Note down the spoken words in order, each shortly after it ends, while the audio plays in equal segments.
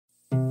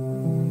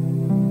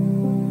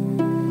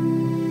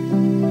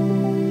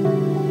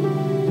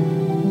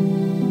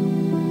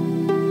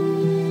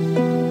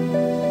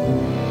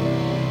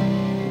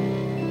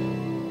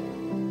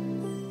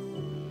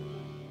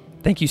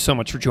Thank you so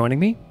much for joining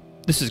me.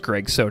 This is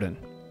Greg Soden.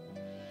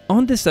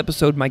 On this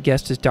episode, my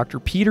guest is Dr.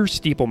 Peter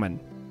Stiepleman.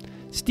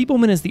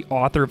 Stiepleman is the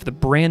author of the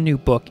brand new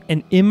book,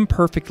 An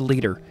Imperfect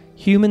Leader,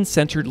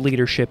 Human-Centered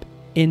Leadership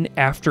in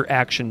After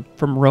Action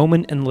from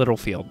Rowman and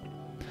Littlefield.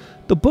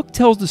 The book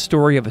tells the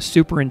story of a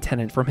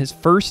superintendent from his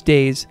first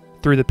days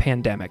through the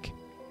pandemic.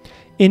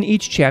 In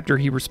each chapter,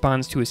 he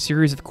responds to a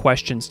series of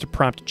questions to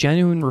prompt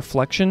genuine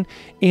reflection,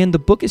 and the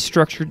book is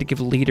structured to give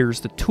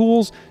leaders the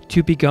tools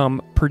to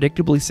become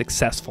predictably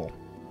successful.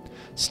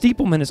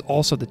 Stiepleman is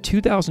also the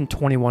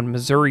 2021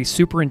 Missouri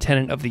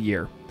Superintendent of the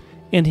Year,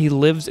 and he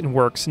lives and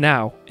works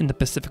now in the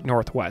Pacific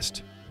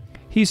Northwest.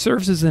 He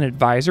serves as an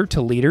advisor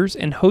to leaders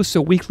and hosts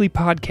a weekly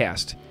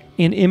podcast,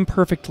 An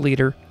Imperfect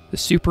Leader, the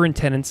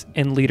Superintendents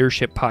and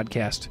Leadership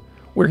Podcast,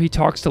 where he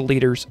talks to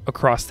leaders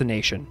across the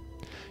nation.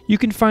 You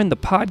can find the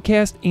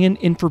podcast and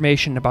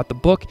information about the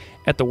book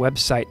at the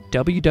website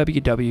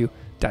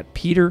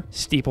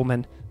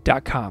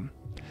www.peterstiepleman.com.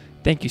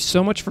 Thank you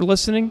so much for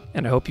listening,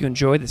 and I hope you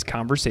enjoy this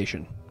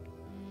conversation.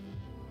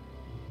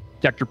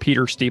 Dr.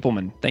 Peter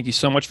Stiepleman, thank you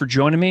so much for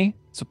joining me.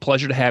 It's a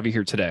pleasure to have you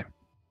here today.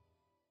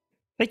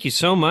 Thank you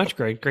so much,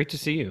 Greg. Great to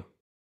see you.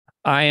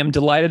 I am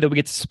delighted that we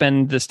get to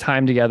spend this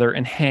time together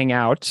and hang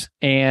out.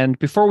 And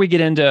before we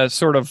get into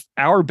sort of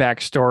our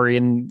backstory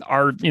and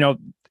our,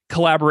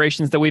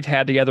 collaborations that we've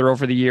had together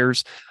over the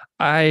years,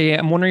 I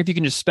am wondering if you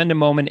can just spend a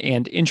moment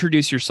and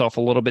introduce yourself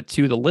a little bit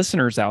to the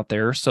listeners out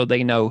there so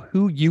they know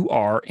who you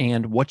are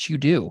and what you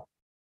do.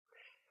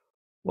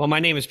 Well, my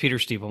name is Peter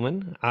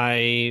Stiepleman.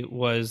 I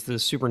was the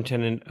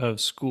superintendent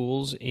of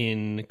schools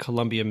in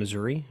Columbia,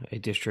 Missouri, a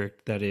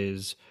district that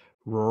is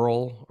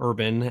rural,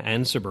 urban,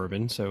 and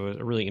suburban. So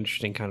a really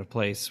interesting kind of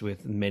place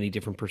with many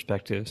different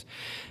perspectives.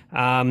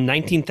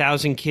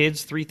 19,000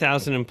 kids,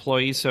 3,000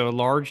 employees, so a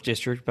large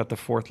district, about the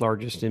fourth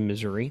largest in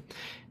Missouri.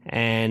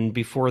 And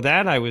before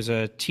that, I was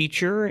a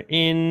teacher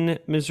in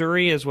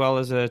Missouri, as well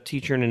as a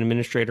teacher and an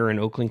administrator in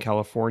Oakland,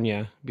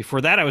 California.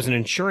 Before that, I was an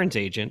insurance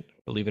agent,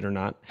 believe it or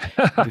not.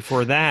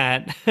 Before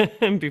that, I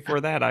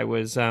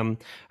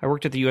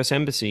worked at the U.S.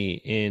 Embassy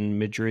in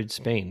Madrid,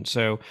 Spain.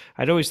 So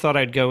I'd always thought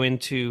I'd go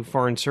into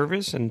foreign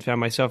service and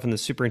found myself in the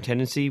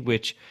superintendency,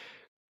 which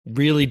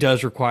really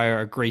does require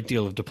a great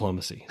deal of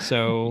diplomacy.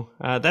 So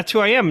that's who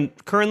I am.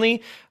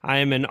 Currently, I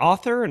am an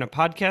author and a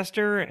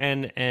podcaster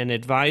and an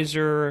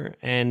advisor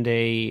and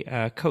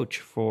a coach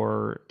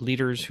for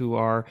leaders who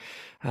are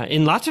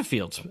in lots of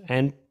fields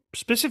and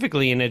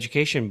specifically in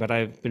education. But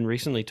I've been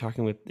recently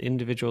talking with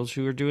individuals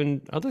who are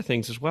doing other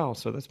things as well.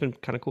 So that's been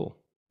kind of cool.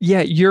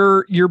 Yeah,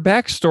 your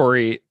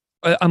backstory.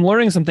 I'm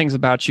learning some things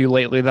about you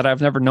lately that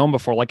I've never known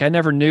before. Like, I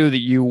never knew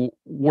that you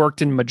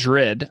worked in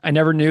Madrid. I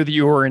never knew that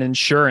you were in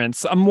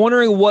insurance. I'm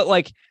wondering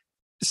what,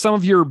 some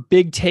of your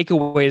big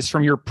takeaways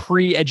from your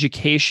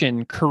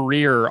pre-education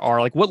career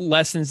are. What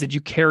lessons did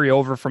you carry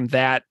over from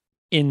that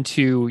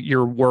into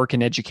your work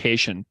in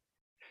education?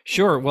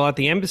 Sure. Well, at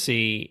the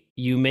embassy,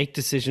 you make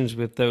decisions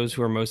with those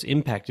who are most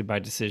impacted by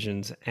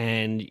decisions,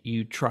 and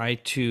you try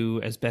to,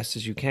 as best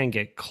as you can,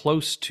 get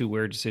close to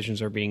where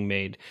decisions are being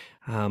made.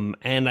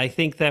 And I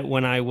think that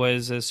when I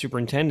was a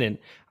superintendent,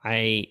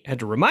 I had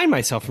to remind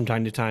myself from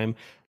time to time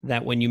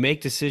that when you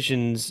make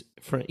decisions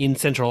in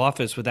central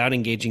office without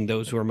engaging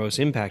those who are most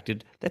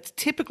impacted, that's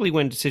typically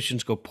when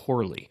decisions go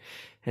poorly.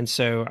 And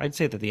so I'd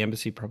say that the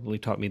embassy probably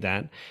taught me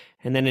that.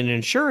 And then in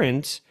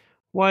insurance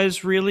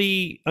was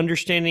really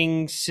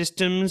understanding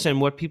systems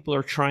and what people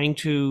are trying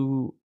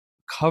to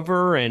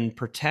cover and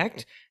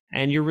protect.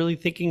 And you're really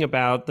thinking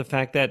about the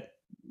fact that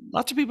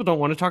lots of people don't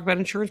want to talk about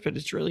insurance, but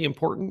it's really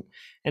important.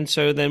 And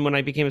so then when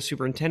I became a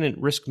superintendent,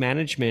 risk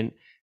management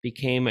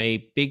became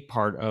a big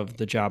part of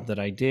the job that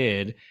I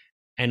did,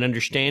 and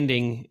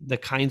understanding the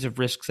kinds of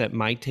risks that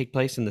might take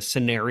place and the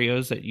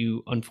scenarios that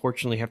you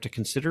unfortunately have to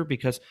consider,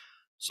 because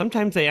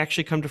sometimes they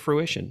actually come to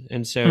fruition.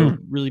 And so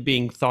really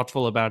being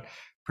thoughtful about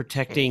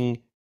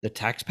protecting the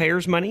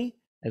taxpayers' money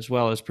as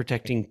well as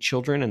protecting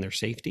children and their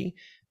safety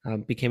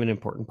became an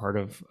important part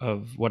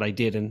of what I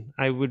did. And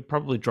I would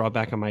probably draw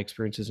back on my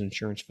experiences in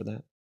insurance for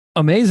that.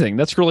 Amazing.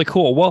 That's really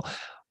cool. Well,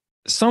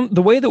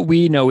 the way that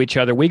we know each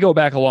other, we go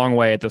back a long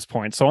way at this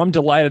point. So I'm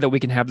delighted that we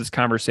can have this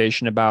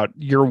conversation about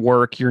your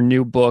work, your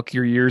new book,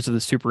 your years of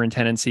the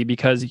superintendency,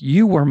 because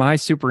you were my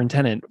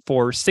superintendent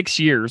for 6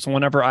 years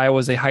whenever I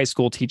was a high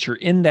school teacher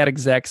in that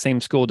exact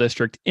same school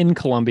district in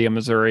Columbia,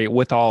 Missouri,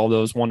 with all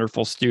those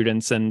wonderful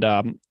students and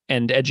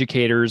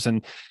educators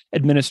and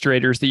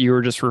administrators that you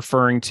were just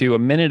referring to a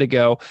minute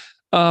ago.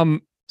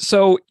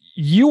 So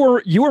you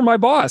were my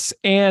boss,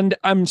 and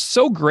I'm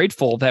so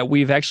grateful that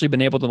we've actually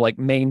been able to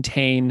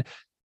maintain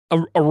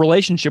a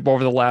relationship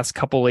over the last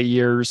couple of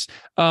years.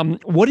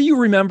 What do you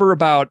remember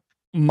about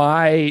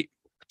my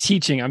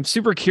teaching? I'm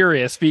super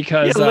curious Yeah,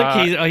 because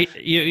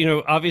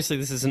look, obviously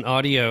this is an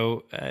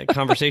audio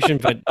conversation,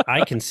 but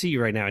I can see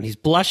you right now, and he's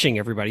blushing.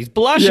 Everybody, he's yeah,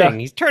 blushing.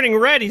 He's turning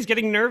red. He's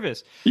getting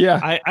nervous.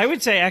 yeah, I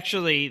would say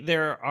actually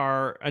there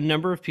are a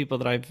number of people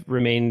that I've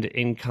remained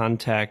in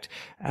contact,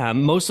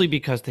 mostly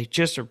because they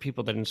just are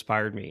people that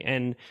inspired me.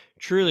 And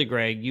truly,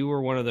 Greg, you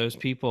were one of those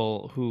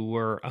people who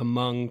were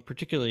among,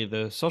 particularly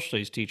the social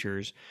studies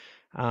teachers.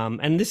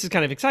 And this is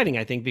kind of exciting,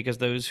 I think, because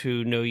those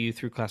who know you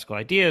through Classical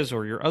Ideas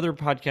or your other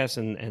podcasts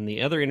and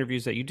the other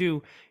interviews that you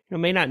do,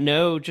 may not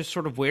know just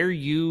sort of where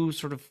you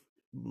sort of,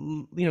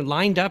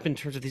 lined up in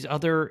terms of these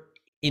other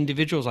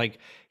individuals like,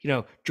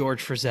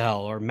 George Frizzell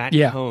or Matt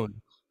yeah, Cohn,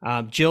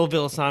 Jill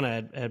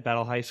Villasana at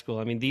Battle High School.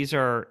 I mean, these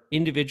are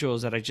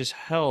individuals that I just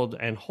held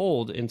and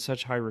hold in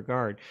such high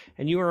regard,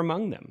 and you are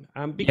among them,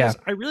 yeah, because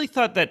I really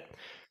thought that,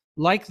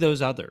 like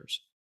those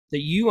others, that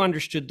you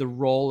understood the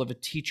role of a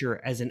teacher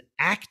as an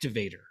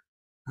activator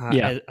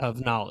yeah, of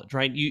knowledge,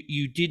 right?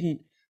 You didn't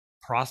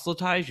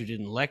proselytize, you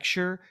didn't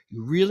lecture,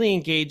 you really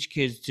engaged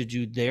kids to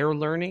do their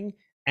learning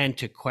and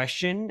to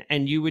question,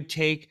 and you would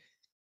take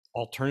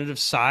alternative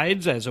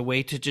sides as a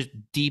way to just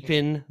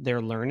deepen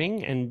their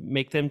learning and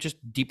make them just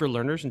deeper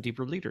learners and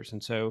deeper leaders.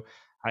 And so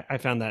I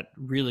found that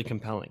really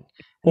compelling.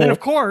 And then, well,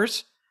 of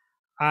course,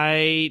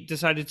 I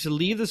decided to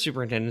leave the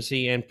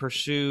superintendency and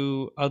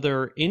pursue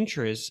other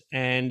interests.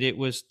 And it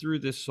was through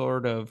this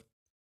sort of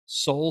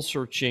soul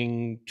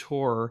searching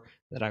tour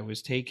that I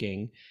was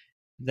taking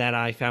that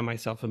I found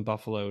myself in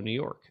Buffalo, New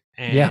York.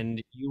 yeah,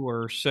 And you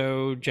were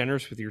so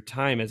generous with your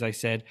time as I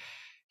said,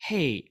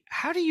 hey,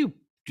 how do you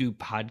do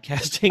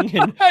podcasting?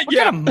 And what kind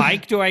yeah, of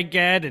mic do I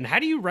get? And how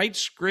do you write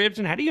scripts?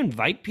 And how do you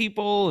invite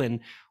people?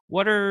 And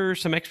what are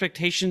some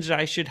expectations that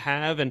I should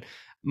have? And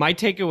my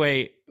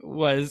takeaway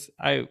was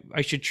I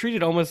should treat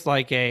it almost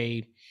like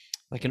an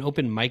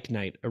open mic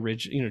night,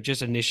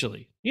 just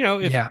initially.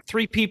 If yeah,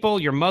 three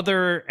people, your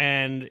mother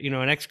and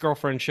an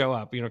ex-girlfriend show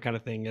up, kind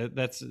of thing.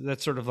 That's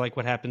sort of like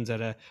what happens at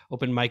a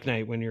open mic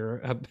night when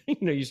you're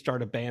you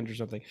start a band or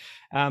something.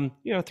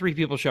 Three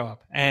people show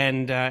up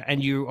and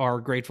you are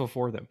grateful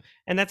for them,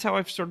 and that's how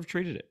I've sort of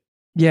treated it.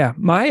 yeah.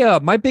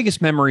 My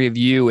biggest memory of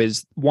you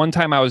is one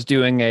time I was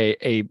doing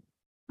a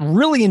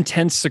really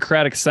intense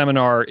Socratic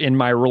seminar in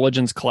my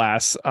religions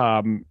class.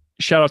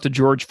 Shout out to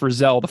George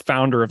Frizzell, the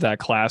founder of that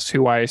class,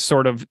 who I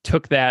sort of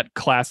took that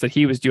class that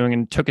he was doing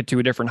and took it to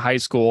a different high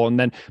school. And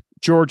then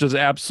George was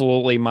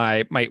absolutely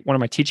my one of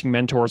my teaching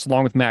mentors,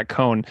 along with Matt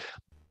Cohn.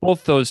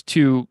 Both those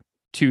two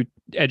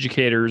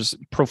educators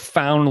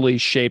profoundly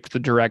shaped the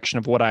direction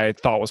of what I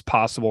thought was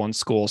possible in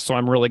school. So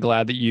I'm really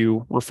glad that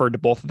you referred to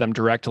both of them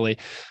directly.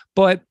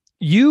 But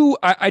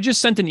I just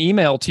sent an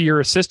email to your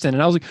assistant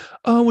and I was like,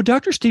 oh, would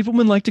Dr.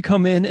 Stiepleman like to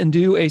come in and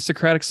do a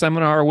Socratic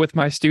seminar with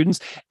my students?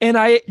 And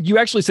you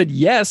actually said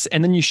yes.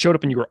 And then you showed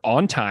up and you were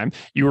on time.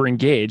 You were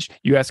engaged.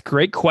 You asked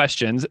great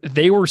questions.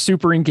 They were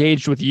super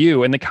engaged with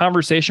you. And the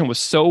conversation was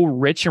so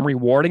rich and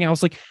rewarding. I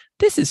was like,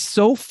 this is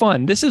so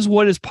fun. This is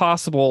what is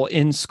possible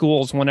in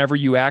schools whenever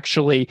you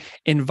actually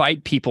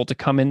invite people to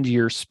come into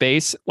your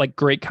space. Like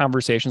great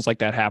conversations like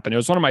that happen. It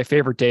was one of my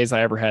favorite days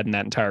I ever had in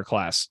that entire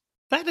class.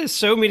 That is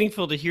so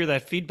meaningful to hear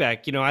that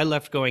feedback. I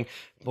left going,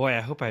 boy, I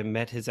hope I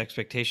met his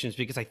expectations,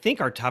 because I think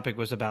our topic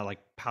was about like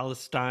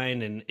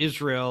Palestine and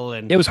Israel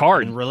and It was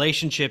hard. and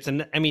relationships.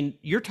 And I mean,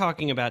 you're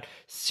talking about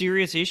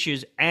serious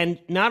issues. And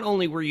not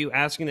only were you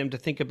asking them to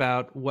think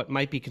about what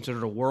might be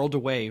considered a world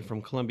away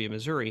from Columbia,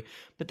 Missouri,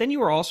 but then you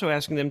were also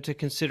asking them to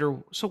consider,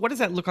 so what does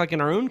that look like in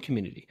our own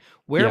community?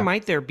 Where Yeah.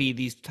 might there be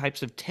these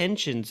types of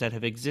tensions that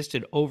have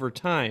existed over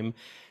time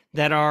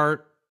that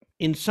are,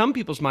 in some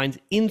people's minds,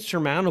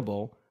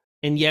 insurmountable?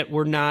 And yet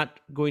we're not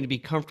going to be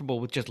comfortable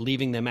with just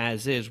leaving them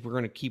as is. We're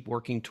going to keep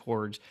working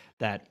towards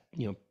that,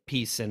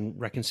 peace and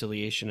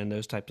reconciliation and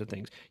those types of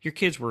things. Your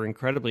kids were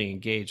incredibly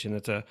engaged, and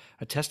it's a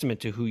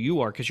testament to who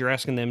you are, because you're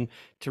asking them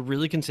to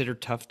really consider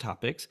tough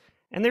topics,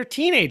 and they're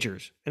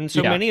teenagers. And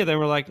so Yeah. many of them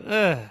were like,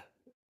 ugh,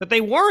 but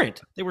they weren't.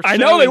 They were I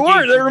so know they weren't.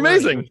 engaged They in were learning. It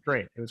amazing. was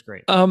great. It was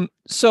great.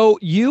 So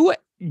you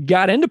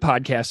got into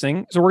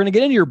podcasting. So we're going to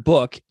get into your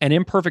book, An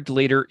Imperfect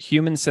Leader,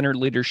 Human-Centered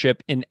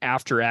Leadership in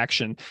After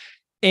Action.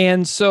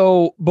 And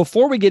so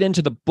before we get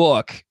into the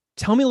book,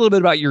 tell me a little bit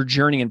about your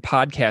journey in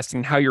podcasting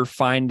and how you're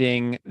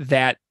finding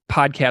that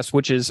podcast,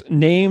 which is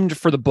named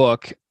for the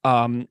book,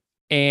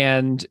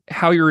 and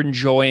how you're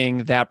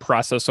enjoying that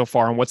process so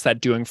far and what's that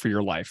doing for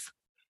your life.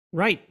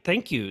 Right.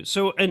 Thank you.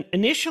 So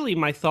initially,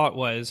 my thought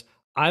was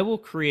I will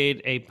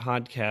create a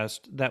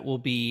podcast that will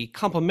be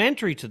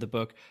complementary to the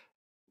book,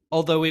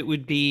 although it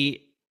would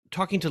be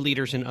talking to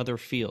leaders in other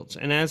fields.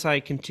 And as I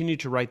continued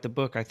to write the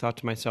book, I thought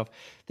to myself,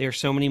 there are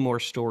so many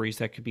more stories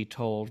that could be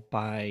told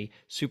by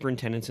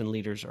superintendents and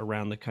leaders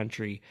around the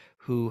country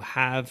who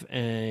have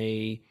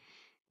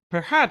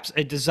perhaps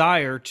a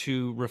desire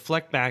to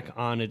reflect back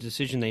on a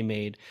decision they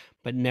made,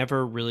 but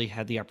never really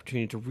had the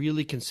opportunity to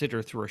really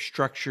consider through a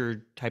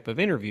structured type of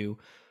interview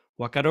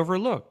what got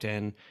overlooked,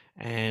 and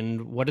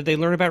what did they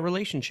learn about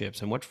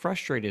relationships, and what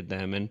frustrated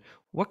them, and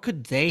what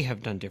could they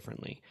have done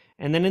differently.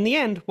 And then in the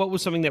end, what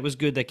was something that was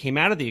good that came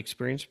out of the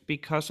experience,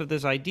 because of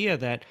this idea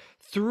that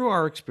through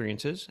our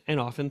experiences and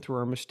often through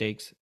our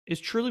mistakes is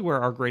truly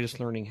where our greatest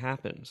learning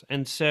happens.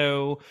 And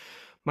so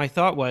my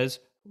thought was,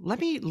 let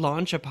me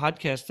launch a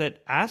podcast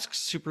that asks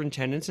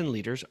superintendents and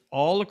leaders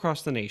all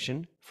across the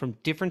nation, from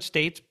different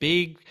states,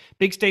 big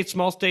states,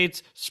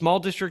 small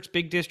districts,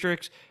 big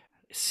districts,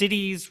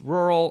 cities,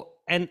 rural,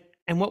 and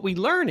what we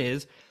learn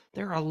is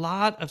there are a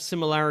lot of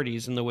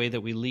similarities in the way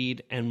that we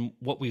lead and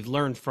what we've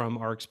learned from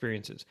our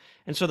experiences.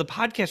 And so the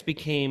podcast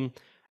became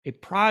a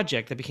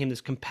project that became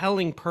this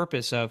compelling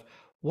purpose of,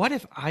 what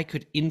if I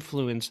could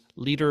influence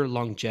leader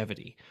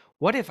longevity?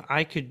 What if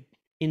I could,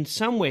 in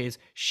some ways,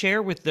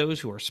 share with those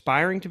who are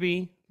aspiring to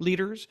be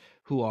leaders,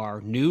 who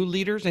are new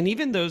leaders, and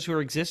even those who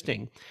are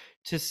existing,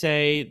 to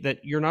say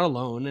that you're not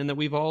alone and that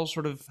we've all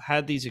sort of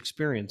had these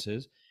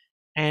experiences.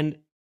 And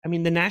I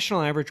mean, the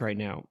national average right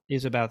now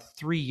is about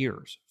 3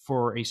 years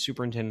for a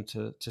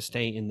superintendent to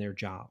stay in their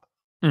job.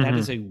 That Hmm.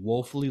 is a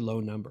woefully low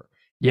number.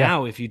 Yeah.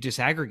 Now, if you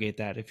disaggregate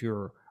that, if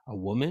you're a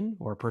woman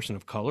or a person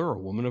of color or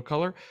a woman of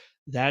color,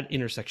 that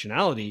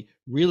intersectionality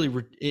really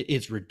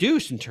is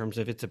reduced in terms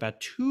of, it's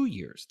about 2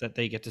 years that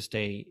they get to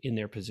stay in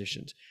their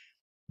positions.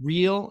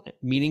 Real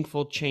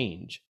meaningful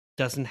change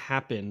doesn't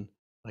happen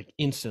like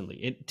instantly.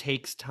 It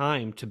takes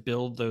time to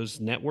build those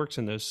networks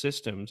and those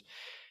systems.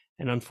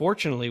 And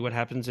unfortunately, what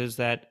happens is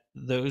that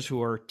those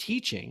who are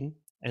teaching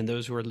and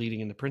those who are leading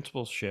in the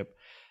principalship,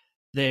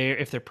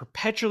 if they're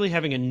perpetually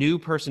having a new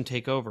person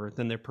take over,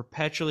 then they're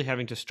perpetually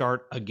having to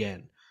start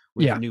again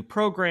with Yeah. new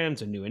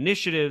programs and new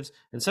initiatives.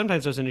 And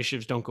sometimes those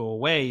initiatives don't go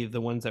away,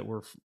 the ones that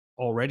were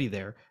already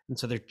there. And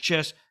so they're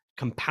just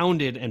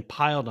compounded and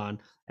piled on.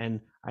 And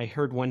I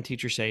heard one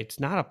teacher say, it's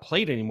not a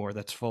plate anymore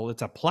that's full,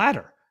 it's a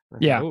platter. I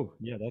thought, Yeah. oh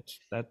yeah,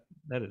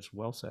 that is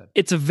well said.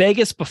 It's a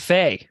Vegas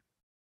buffet.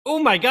 Oh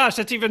my gosh,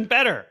 that's even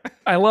better.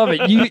 I love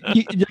it. You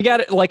got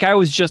it. Like, I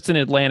was just in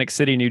Atlantic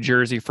City, New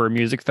Jersey for a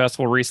music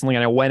festival recently,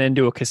 and I went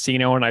into a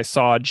casino and I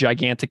saw a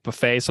gigantic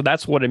buffet. So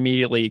that's what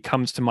immediately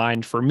comes to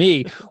mind for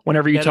me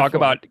whenever you talk Metaphor.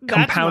 about That's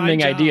my compounding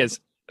job. ideas.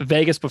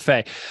 Vegas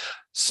buffet.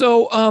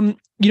 So,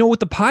 with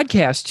the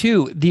podcast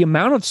too, the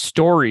amount of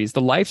stories, the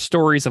life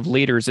stories of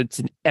leaders, it's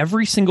in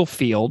every single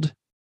field.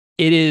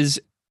 It is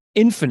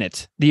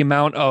infinite, the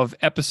amount of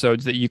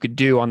episodes that you could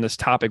do on this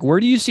topic. Where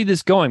do you see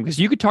this going? Because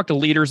you could talk to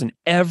leaders in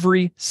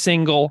every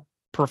single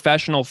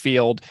professional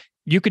field.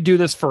 You could do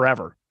this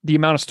forever. The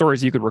amount of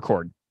stories you could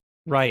record.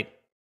 Right.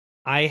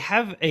 I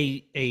have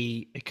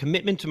a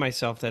commitment to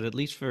myself that at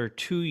least for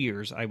 2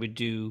 years, I would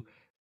do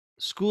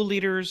school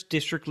leaders,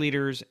 district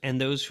leaders, and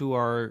those who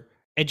are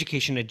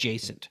education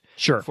adjacent.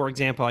 Sure. For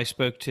example, I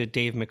spoke to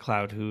Dave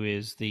McLeod, who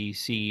is the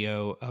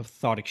CEO of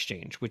Thought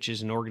Exchange, which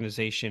is an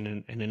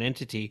organization and an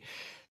entity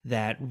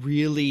that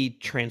really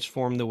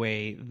transformed the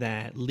way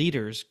that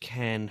leaders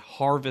can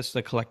harvest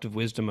the collective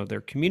wisdom of their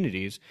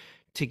communities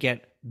to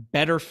get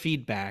better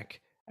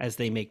feedback as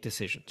they make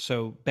decisions.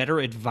 So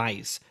better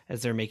advice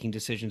as they're making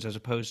decisions, as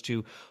opposed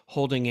to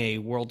holding a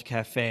World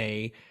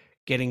Cafe,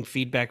 getting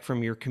feedback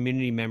from your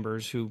community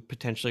members who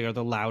potentially are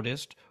the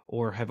loudest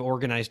or have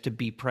organized to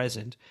be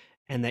present,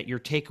 and that your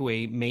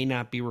takeaway may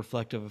not be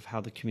reflective of how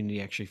the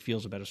community actually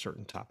feels about a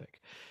certain topic.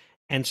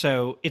 And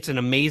so it's an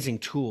amazing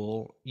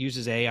tool,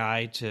 uses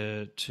AI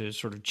to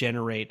sort of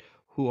generate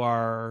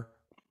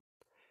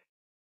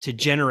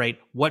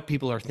what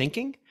people are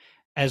thinking,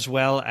 as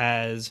well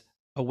as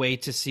a way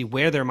to see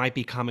where there might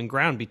be common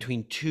ground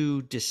between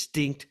two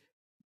distinct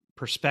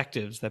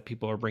perspectives that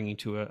people are bringing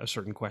to a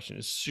certain question.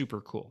 Is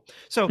super cool.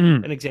 So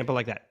Mm. an example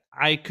like that,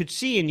 I could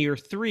see in year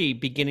 3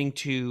 beginning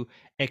to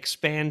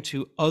expand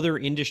to other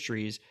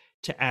industries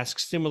to ask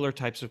similar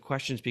types of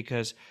questions,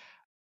 because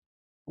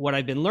what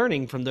I've been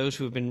learning from those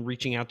who have been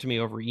reaching out to me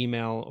over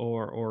email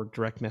or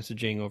direct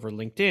messaging over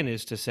LinkedIn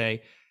is to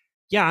say,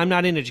 yeah, I'm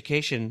not in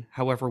education.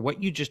 However,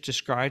 what you just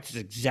described is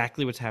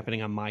exactly what's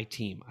happening on my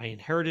team. I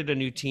inherited a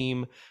new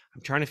team.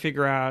 I'm trying to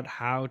figure out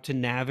how to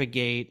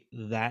navigate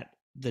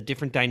the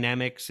different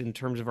dynamics in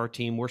terms of our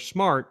team. We're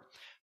smart,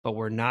 but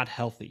we're not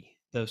healthy.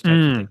 Those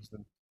types of Mm. things.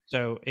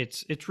 So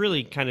it's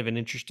really kind of an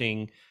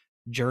interesting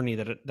journey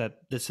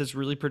that this has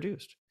really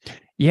produced.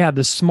 Yeah,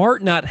 the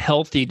smart, not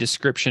healthy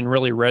description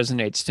really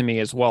resonates to me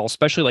as well,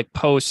 especially like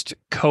post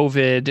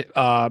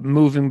COVID,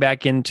 moving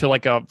back into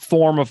like a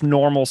form of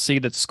normalcy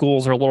that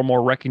schools are a little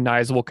more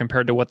recognizable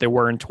compared to what they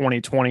were in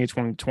 2020,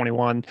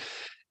 2021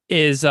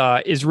 is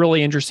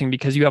really interesting,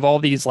 because you have all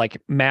these like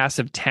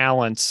massive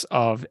talents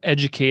of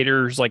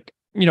educators, like,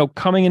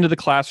 coming into the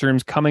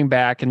classrooms, coming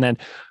back, and then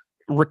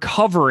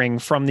recovering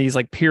from these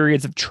like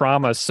periods of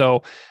trauma.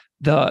 So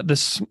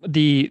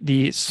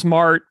the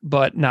smart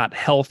but not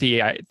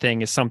healthy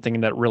thing is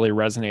something that really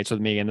resonates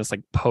with me in this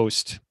like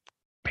post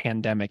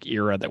pandemic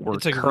era that we're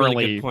It's a really good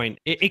currently. point.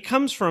 It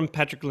comes from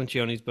Patrick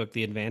Lencioni's book,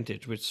 The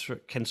Advantage, which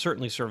can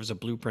certainly serve as a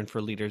blueprint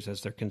for leaders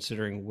as they're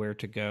considering where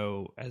to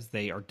go as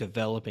they are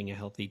developing a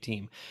healthy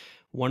team.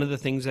 one of the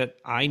things that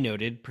I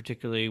noted,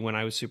 particularly when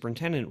I was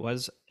superintendent,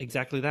 was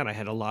exactly that. I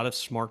had a lot of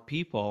smart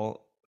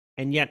people,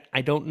 and yet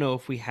I don't know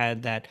if we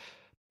had that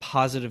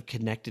positive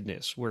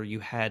connectedness where you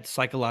had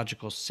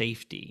psychological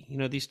safety.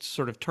 These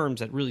sort of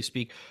terms that really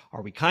speak,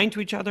 are we kind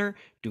to each other?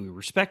 Do we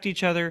respect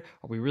each other?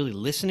 Are we really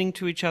listening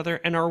to each other?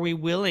 And are we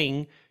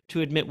willing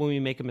to admit when we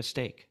make a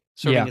mistake?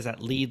 Serving Yeah. as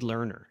that lead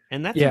learner.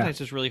 And that Yeah.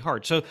 sometimes is really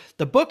hard. So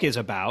the book is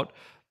about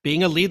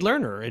being a lead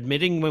learner,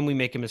 admitting when we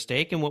make a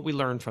mistake and what we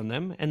learn from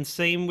them. And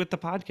same with the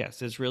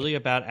podcast. It's really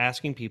about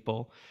asking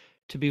people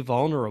to be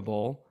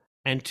vulnerable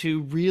and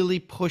to really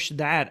push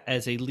that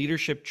as a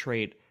leadership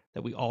trait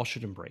that we all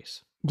should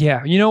embrace.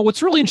 Yeah.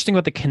 What's really interesting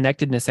about the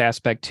connectedness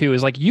aspect too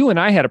is like you and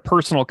I had a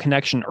personal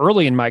connection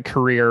early in my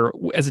career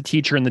as a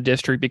teacher in the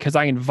district because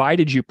I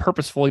invited you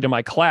purposefully to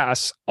my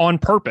class on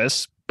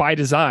purpose by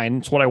design.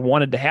 It's what I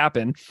wanted to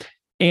happen.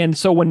 And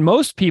so when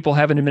most people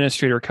have an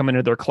administrator come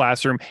into their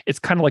classroom, it's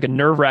kind of like a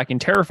nerve-wracking,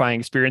 terrifying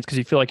experience because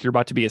you feel like you're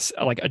about to be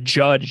like a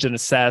judged and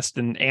assessed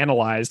and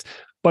analyzed.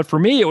 But for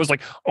me, it was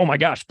like, oh my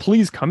gosh,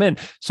 please come in.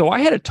 So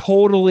I had a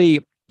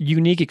totally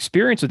unique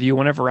experience with you.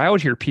 Whenever I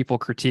would hear people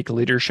critique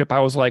leadership,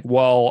 I was like,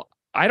 well,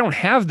 I don't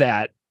have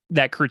that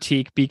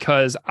critique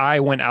because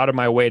I went out of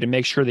my way to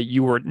make sure that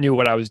you knew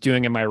what I was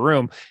doing in my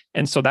room.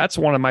 And so that's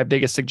one of my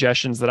biggest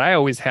suggestions that I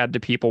always had to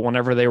people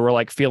whenever they were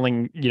like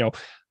feeling,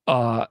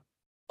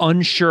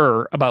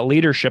 unsure about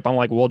leadership. I'm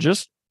like, well,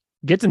 just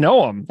get to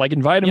know them, like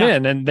invite them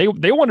in, and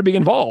they want to be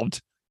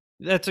involved.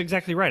 That's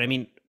exactly right. I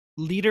mean,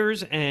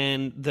 leaders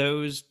and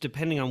those,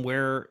 depending on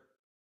where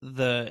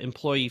the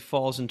employee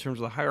falls in terms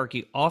of the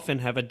hierarchy, often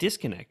have a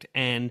disconnect.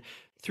 And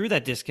through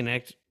that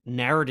disconnect,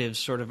 narratives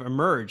sort of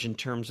emerge in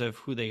terms of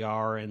who they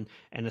are and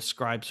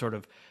ascribe sort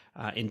of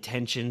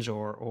intentions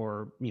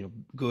or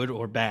good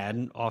or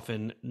bad,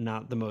 often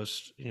not the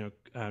most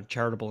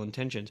charitable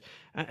intentions,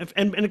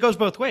 and it goes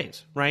both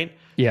ways, right?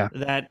 Yeah.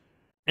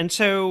 And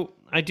so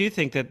I do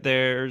think that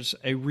there's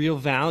a real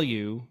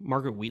value.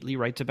 Margaret Wheatley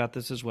writes about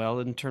this as well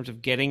in terms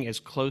of getting as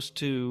close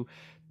to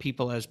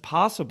people as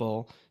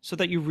possible so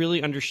that you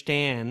really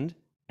understand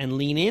and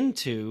lean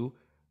into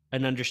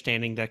an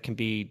understanding that can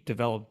be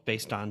developed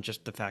based on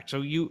just the fact.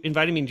 So you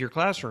invited me into your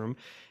classroom,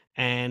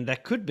 and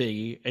that could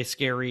be a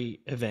scary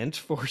event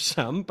for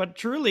some, but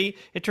truly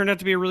it turned out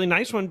to be a really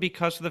nice one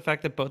because of the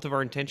fact that both of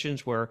our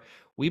intentions were,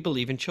 we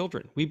believe in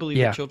children. We believe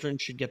that children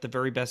should get the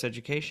very best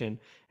education.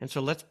 And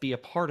so let's be a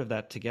part of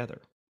that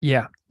together.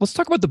 Yeah. Let's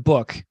talk about the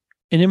book,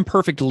 An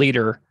Imperfect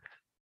Leader,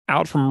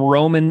 out from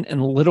Roman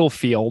and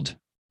Littlefield.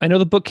 I know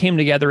the book came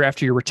together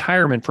after your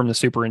retirement from the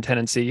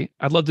superintendency.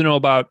 I'd love to know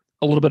about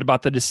a little bit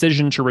about the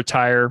decision to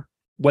retire,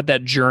 what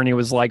that journey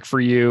was like for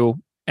you,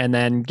 and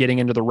then getting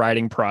into the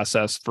writing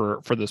process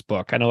for this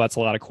book. I know that's a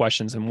lot of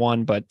questions in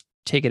one, but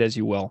take it as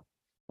you will.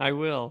 I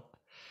will.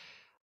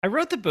 I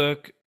wrote the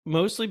book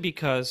mostly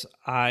because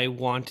I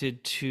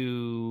wanted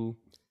to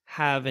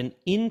have an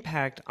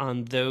impact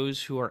on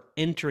those who are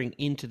entering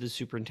into the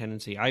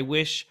superintendency. I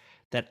wish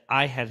that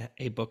I had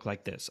a book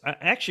like this.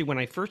 Actually, when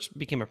I first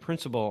became a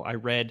principal, I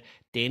read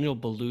Daniel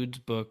Boulud's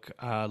book,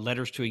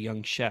 Letters to a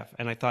Young Chef.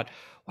 And I thought,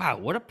 wow,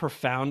 what a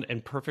profound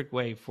and perfect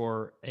way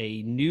for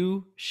a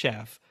new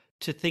chef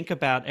to think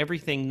about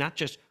everything, not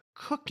just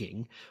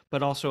cooking,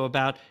 but also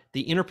about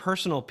the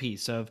interpersonal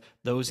piece of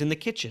those in the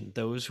kitchen,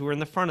 those who are in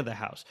the front of the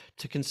house,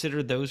 to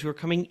consider those who are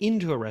coming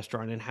into a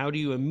restaurant, and how do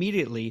you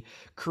immediately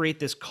create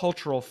this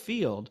cultural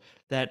field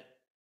that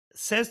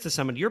says to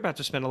somebody, you're about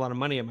to spend a lot of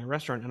money at my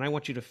restaurant, and I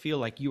want you to feel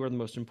like you are the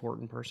most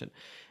important person.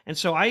 And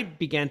so I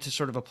began to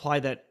sort of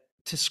apply that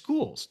to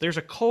schools. There's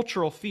a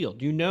cultural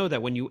field. You know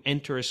that when you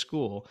enter a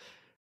school,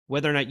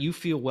 whether or not you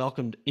feel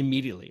welcomed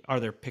immediately. Are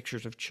there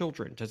pictures of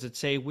children? Does it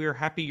say, we're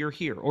happy you're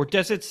here? Or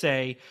does it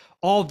say,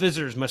 all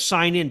visitors must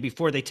sign in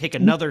before they take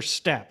another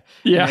step?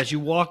 Yeah. And as you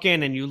walk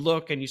in and you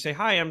look and you say,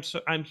 hi,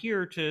 I'm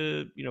here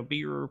to, be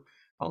your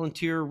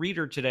volunteer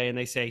reader today. And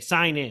they say,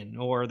 sign in.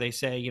 Or they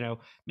say,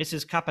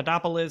 Mrs.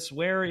 Papadopoulos,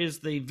 where is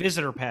the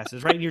visitor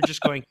passes? Right. And you're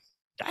just going,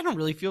 I don't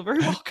really feel very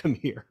welcome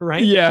here,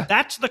 right? Yeah.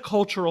 That's the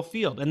cultural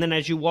field. And then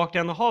as you walk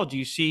down the hall, do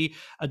you see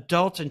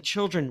adults and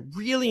children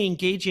really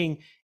engaging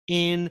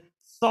in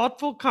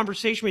thoughtful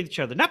conversation with each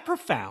other? Not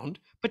profound,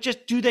 but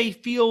just do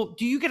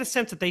you get a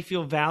sense that they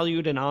feel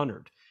valued and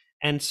honored?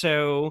 And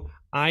so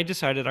I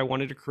decided I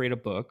wanted to create a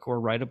book or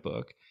write a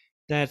book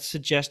that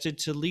suggested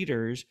to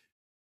leaders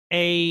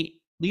a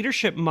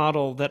leadership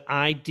model that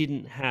I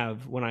didn't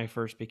have when I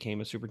first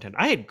became a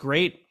superintendent. I had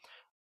great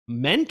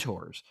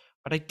mentors,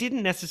 but I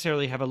didn't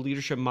necessarily have a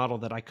leadership model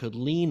that I could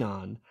lean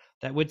on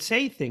that would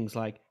say things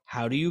like,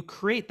 how do you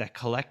create that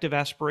collective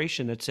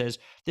aspiration that says,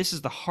 this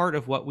is the heart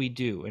of what we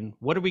do, and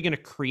what are we going to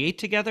create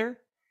together,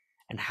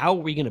 and how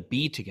are we going to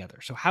be together?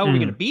 So how are we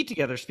going to be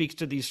together speaks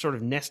to these sort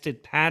of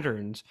nested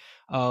patterns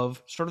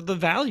of sort of the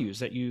values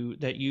that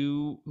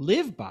you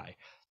live by: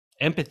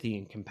 empathy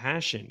and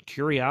compassion,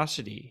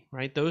 curiosity,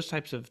 right? Those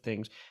types of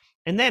things.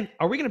 And then,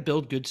 are we going to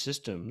build good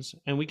systems?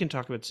 And we can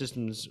talk about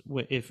systems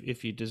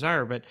if you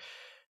desire, but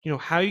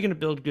how are you going to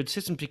build good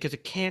systems? Because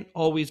it can't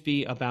always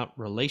be about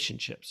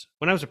relationships.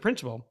 When I was a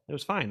principal, it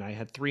was fine. I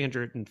had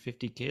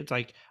 350 kids.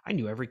 I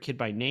knew every kid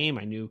by name.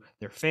 I knew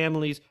their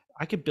families.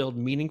 I could build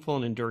meaningful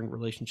and enduring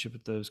relationship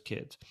with those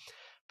kids.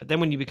 But then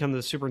when you become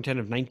the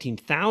superintendent of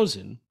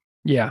 19,000,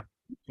 Yeah.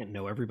 you can't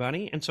know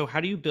everybody. And so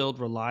how do you build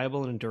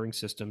reliable and enduring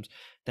systems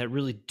that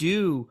really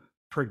do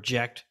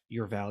project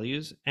your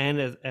values and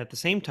at the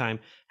same time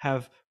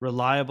have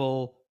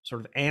reliable sort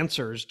of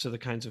answers to the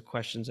kinds of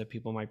questions that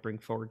people might bring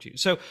forward to you?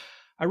 So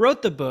I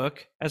wrote the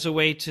book as a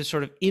way to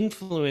sort of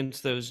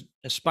influence those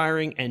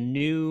aspiring and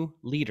new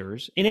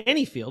leaders in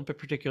any field, but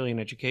particularly in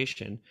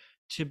education,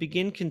 to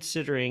begin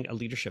considering a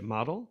leadership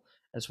model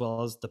as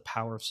well as the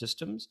power of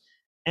systems,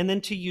 and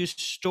then to use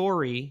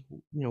story,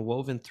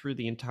 woven through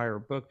the entire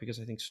book, because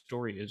I think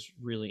story is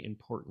really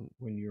important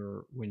when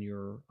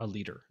you're a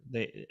leader.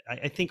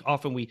 I think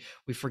often we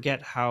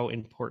forget how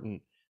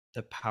important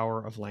the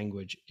power of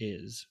language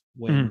is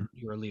Mm. when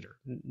you're a leader.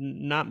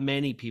 Not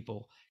many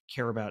people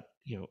care about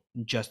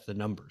just the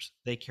numbers.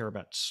 They care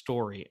about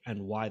story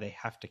and why they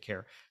have to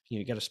care.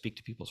 You got to speak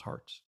to people's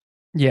hearts.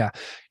 Yeah.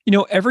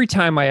 Every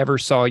time I ever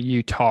saw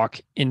you talk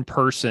in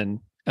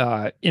person,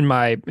 in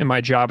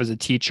my job as a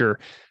teacher,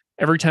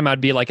 every time I'd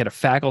be like at a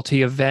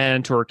faculty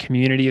event or a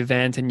community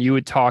event and you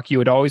would talk, you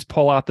would always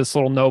pull out this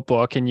little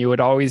notebook and you would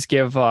always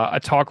give a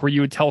talk where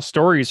you would tell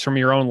stories from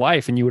your own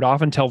life. And you would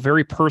often tell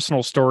very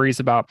personal stories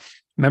about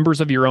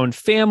members of your own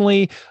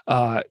family,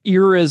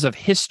 eras of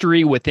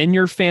history within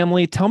your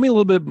family. Tell me a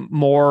little bit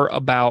more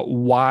about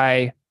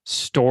why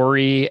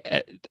story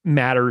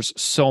matters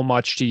so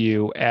much to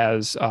you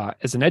as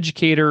an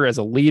educator, as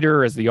a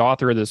leader, as the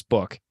author of this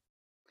book.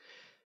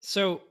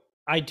 So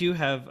I do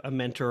have a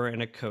mentor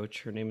and a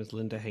coach. Her name is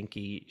Linda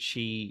Henke.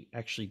 She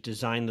actually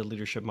designed the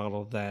leadership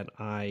model that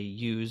I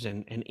use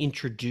and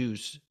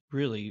introduce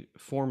really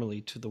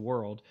formally to the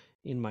world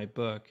in my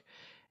book.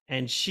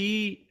 And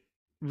she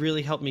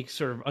really helped me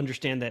sort of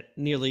understand that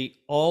nearly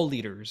all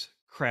leaders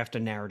craft a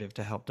narrative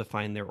to help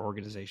define their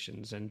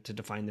organizations and to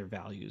define their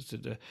values,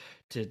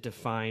 to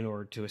define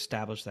or to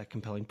establish that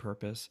compelling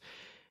purpose.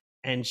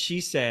 And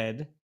she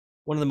said,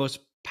 one of the most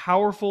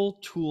powerful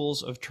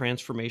tools of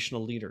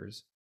transformational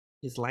leaders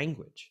is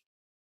language.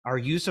 Our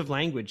use of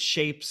language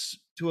shapes,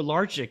 to a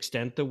large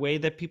extent, the way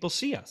that people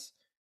see us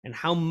and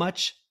how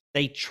much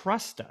they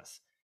trust us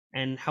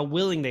and how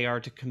willing they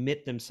are to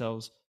commit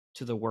themselves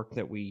to the work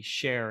that we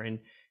share. And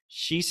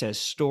she says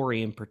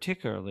story in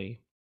particular,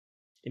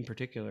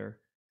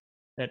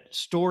 that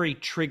story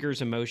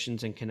triggers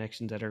emotions and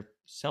connections that are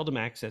seldom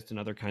accessed in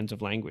other kinds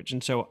of language.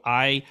 And so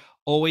I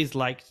always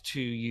liked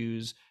to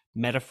use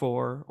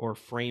metaphor or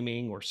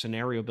framing or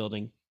scenario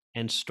building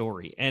and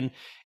story. And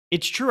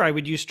it's true, I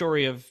would use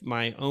story of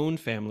my own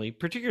family,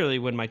 particularly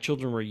when my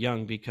children were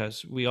young,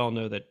 because we all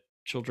know that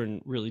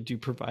children really do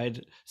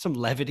provide some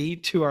levity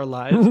to our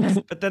lives,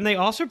 but then they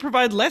also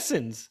provide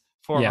lessons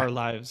for Yeah. our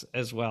lives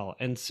as well.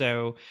 And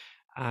so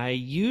I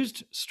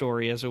used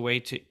story as a way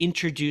to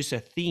introduce a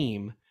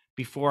theme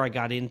before I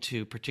got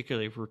into,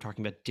 particularly if we were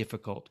talking about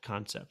difficult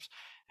concepts.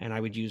 And I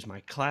would use my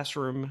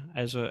classroom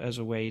as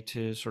a way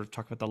to sort of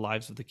talk about the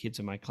lives of the kids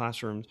in my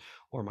classrooms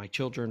or my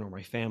children or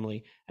my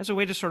family, as a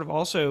way to sort of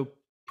also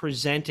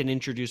present and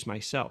introduce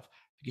myself,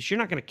 because you're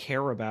not going to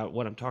care about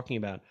what I'm talking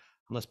about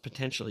unless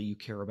potentially you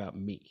care about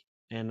me.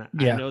 And I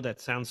Yeah. know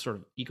that sounds sort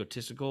of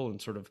egotistical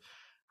and sort of,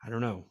 I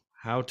don't know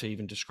how to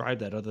even describe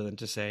that other than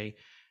to say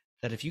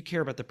that if you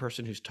care about the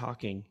person who's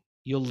talking,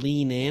 you'll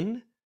lean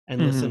in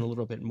and listen Mhm. a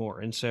little bit more.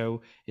 And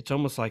so it's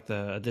almost like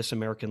the This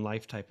American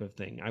Life type of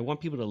thing. I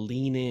want people to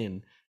lean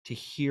in to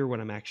hear what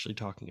I'm actually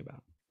talking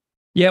about.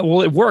 Yeah,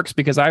 well, it works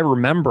because I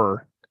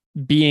remember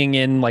being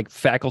in like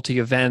faculty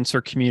events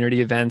or community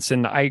events,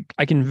 and I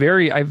have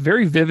very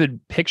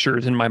vivid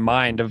pictures in my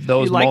mind of You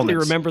those likely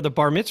moments. remember the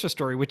bar mitzvah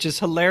story, which is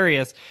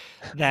hilarious,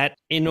 that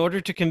in order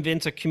to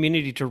convince a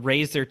community to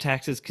raise their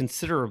taxes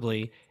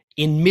considerably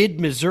in mid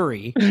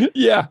Missouri,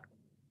 Yeah.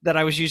 that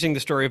I was using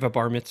the story of a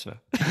bar mitzvah.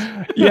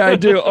 Yeah, I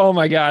do. Oh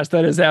my gosh,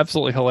 that is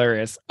absolutely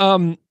hilarious.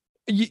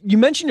 You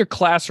mentioned your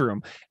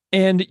classroom,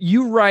 and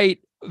you write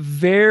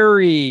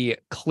very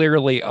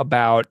clearly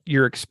about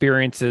your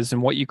experiences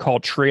and what you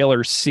call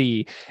trailer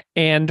C.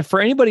 And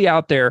for anybody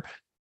out there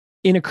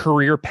in a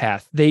career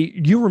path,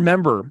 you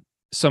remember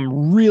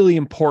some really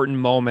important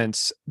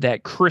moments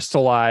that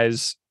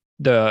crystallize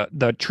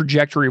the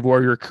trajectory of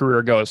where your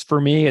career goes.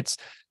 For me, it's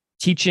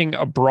teaching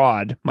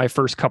abroad my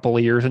first couple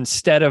of years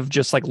instead of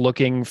just like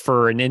looking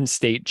for an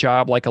in-state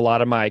job like a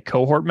lot of my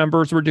cohort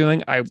members were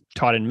doing. I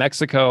taught in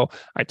Mexico,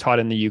 I taught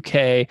in the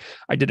UK,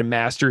 I did a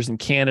master's in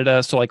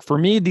Canada. So like for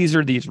me, these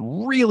are these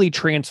really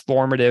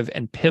transformative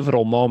and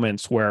pivotal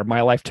moments where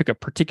my life took a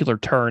particular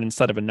turn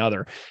instead of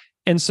another.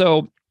 And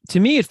so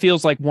to me, it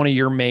feels like one of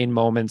your main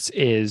moments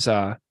is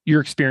your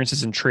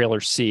experiences in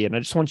Trailer C. And I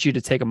just want you to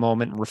take a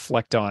moment and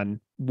reflect on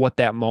what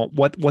that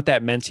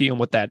meant to you and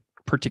what that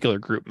particular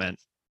group meant.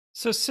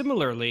 So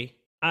similarly,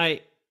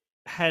 I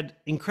had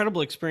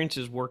incredible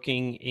experiences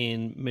working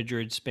in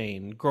Madrid,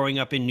 Spain, growing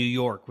up in New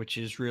York, which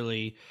is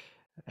really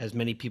as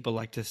many people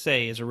like to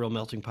say, is a real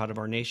melting pot of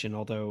our nation.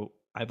 Although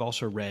I've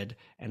also read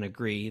and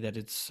agree that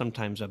it's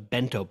sometimes a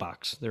bento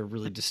box. They're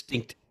really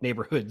distinct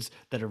neighborhoods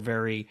that are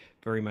very,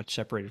 very much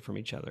separated from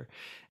each other.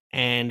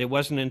 And it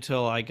wasn't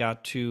until I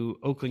got to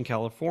Oakland,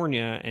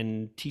 California,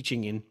 and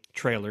teaching in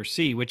Trailer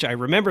C, which I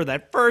remember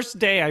that first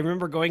day. I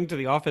remember going to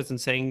the office and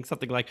saying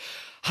something like,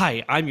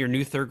 "Hi, I'm your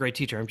new third grade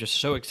teacher. I'm just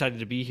so excited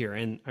to be here."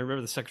 And I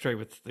remember the secretary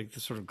with like the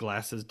sort of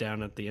glasses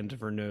down at the end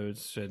of her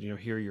nose said,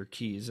 "Here are your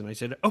keys." And I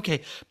said,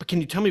 "Okay, but can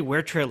you tell me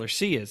where Trailer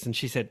C is?" And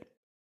she said,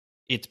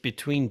 "It's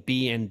between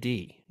B and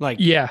D." Like,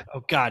 Yeah.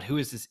 oh God, who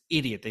is this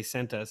idiot they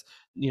sent us,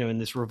 in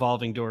this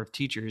revolving door of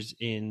teachers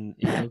in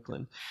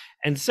Oakland.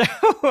 And so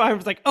I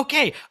was like,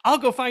 okay, I'll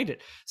go find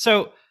it.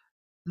 So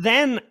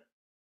then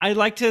I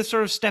like to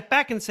sort of step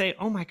back and say,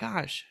 oh my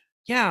gosh,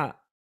 yeah,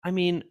 I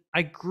mean,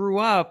 I grew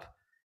up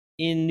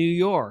in New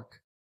York,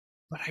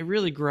 but I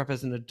really grew up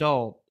as an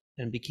adult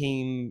and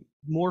became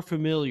more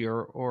familiar,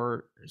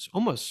 or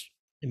almost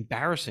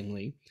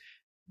embarrassingly,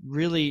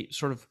 really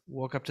sort of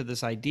woke up to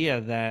this idea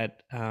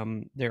that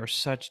there are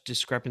such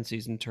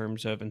discrepancies in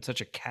terms of, and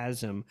such a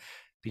chasm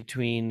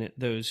between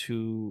those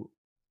who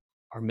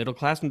are middle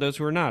class and those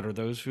who are not, or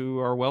those who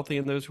are wealthy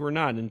and those who are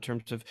not, in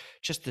terms of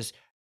just this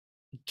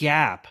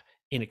gap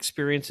in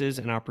experiences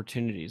and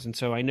opportunities. And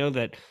so I know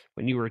that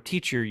when you were a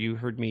teacher, you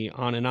heard me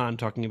on and on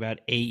talking about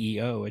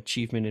AEO,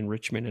 achievement,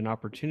 enrichment, and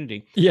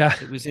opportunity. Yeah.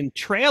 It was in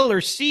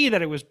Trailer C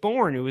that it was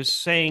born. It was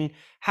saying,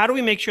 how do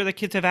we make sure that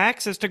kids have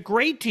access to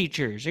great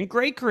teachers and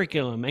great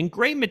curriculum and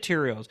great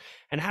materials?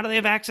 And how do they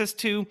have access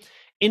to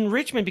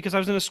enrichment? Because I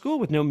was in a school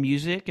with no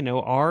music and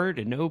no art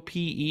and no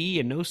PE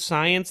and no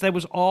science. That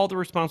was all the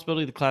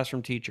responsibility of the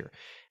classroom teacher.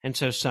 And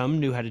so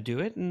some knew how to do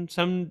it and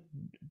some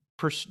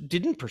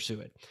didn't pursue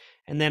it.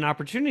 And then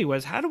opportunity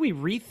was, how do we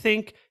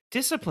rethink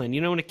discipline?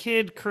 When a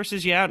kid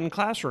curses you out in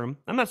classroom,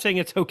 I'm not saying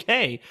it's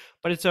okay,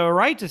 but it's all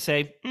right to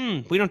say,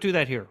 we don't do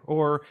that here.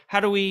 Or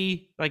how do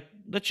we,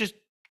 let's just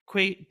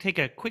take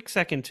a quick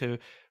second to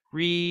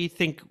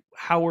rethink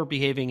how we're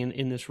behaving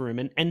in this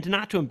room, and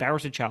not to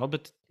embarrass a child,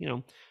 but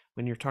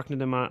when you're talking to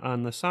them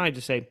on the side,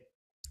 to say,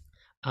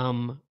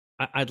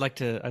 I'd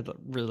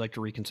really like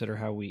to reconsider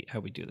how we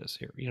do this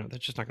here.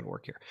 That's just not going to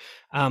work here.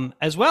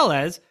 As well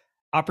as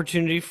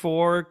opportunity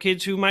for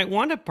kids who might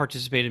want to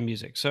participate in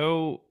music.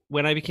 So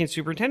when I became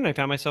superintendent, I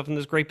found myself in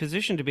this great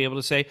position to be able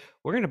to say,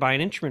 we're going to buy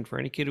an instrument for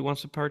any kid who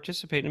wants to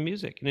participate in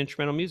music, in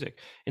instrumental music.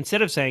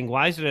 Instead of saying,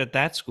 why is it at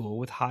that school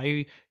with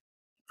high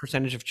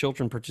percentage of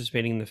children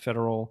participating in the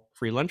federal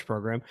free lunch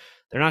program,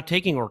 they're not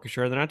taking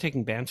orchestra, they're not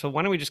taking band, so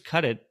why don't we just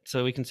cut it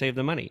so we can save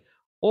the money?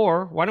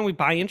 Or why don't we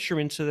buy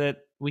instruments so that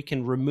we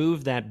can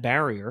remove that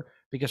barrier?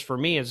 Because for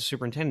me as a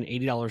superintendent,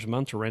 $80 a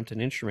month to rent an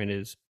instrument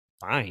is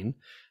fine.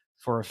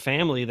 For a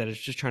family that is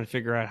just trying to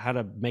figure out how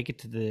to make it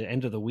to the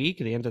end of the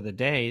week or the end of the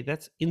day,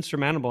 that's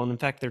insurmountable. And in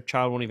fact, their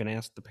child won't even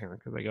ask the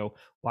parent, because they go,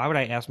 why would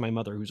I ask my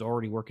mother, who's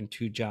already working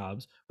 2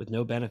 jobs with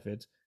no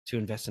benefits, to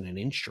invest in an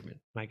instrument?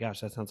 My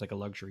gosh, that sounds like a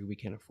luxury we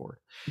can't afford.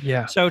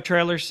 Yeah. So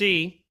Trailer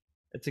C,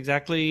 it's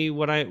exactly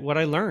what I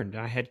learned.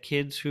 I had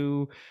kids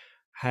who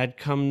had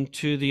come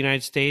to the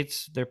United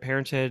States. Their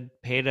parents had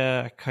paid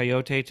a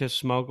coyote to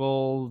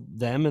smuggle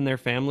them and their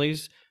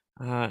families,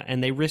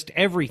 and they risked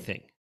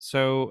everything.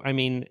 So, I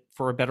mean,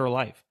 for a better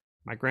life.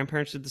 My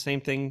grandparents did the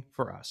same thing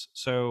for us.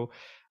 So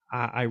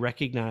I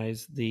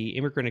recognize the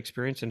immigrant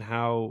experience and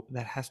how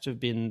that has to have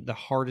been the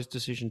hardest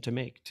decision to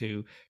make,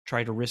 to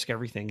try to risk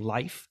everything,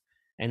 life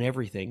and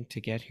everything, to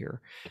get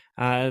here.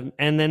 And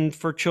then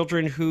for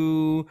children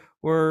who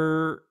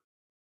were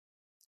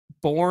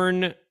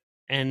born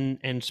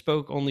and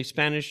spoke only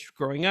Spanish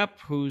growing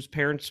up, whose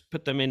parents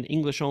put them in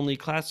English only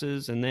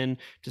classes and then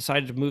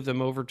decided to move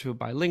them over to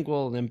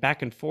bilingual, and then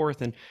back and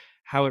forth, and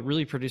how it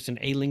really produced an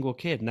alingual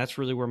kid. And that's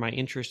really where my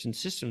interest in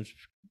systems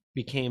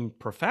became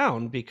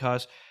profound,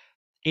 because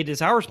it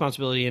is our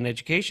responsibility in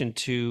education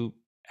to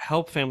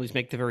help families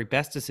make the very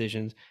best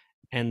decisions.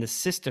 And the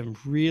system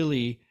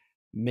really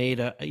made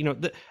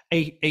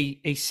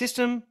a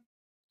system,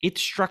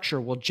 its structure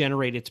will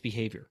generate its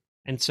behavior.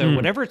 And so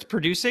whatever it's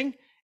producing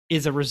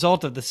is a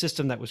result of the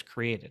system that was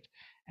created.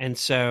 And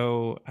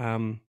so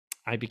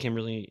I became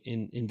really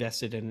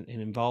invested and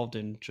involved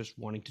in just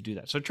wanting to do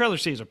that. So Trailer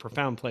C is a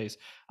profound place,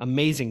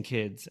 amazing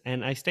kids,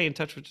 and I stay in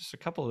touch with just a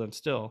couple of them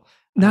still,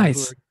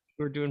 Nice.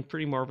 who are doing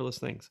pretty marvelous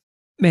things.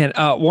 Man,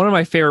 one of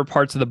my favorite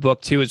parts of the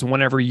book too is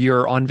whenever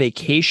you're on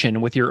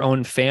vacation with your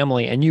own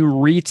family and you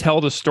retell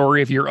the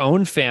story of your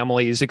own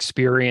family's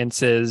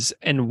experiences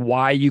and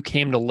why you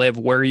came to live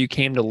where you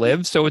came to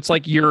live. So it's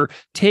like you're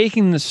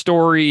taking the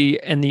story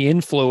and the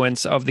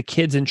influence of the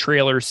kids in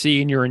Trailer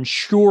C, and you're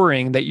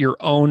ensuring that your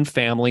own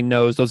family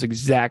knows those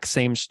exact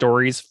same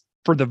stories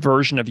for the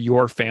version of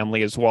your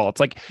family as well. It's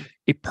like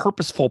a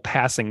purposeful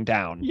passing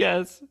down.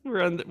 Yes,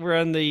 we're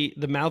on the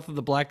mouth of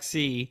the Black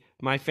Sea.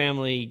 My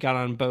family got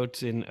on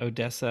boats in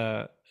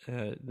Odessa,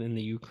 in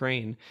the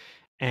Ukraine,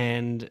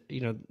 and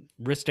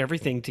risked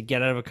everything to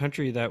get out of a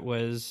country that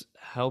was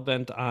hell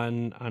bent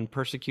on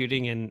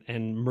persecuting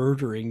and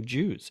murdering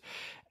Jews.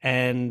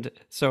 And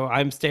so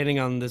I'm standing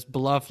on this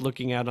bluff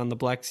looking out on the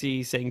Black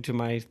Sea, saying to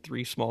my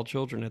 3 small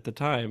children at the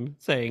time,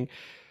 saying,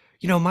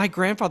 my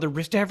grandfather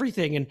risked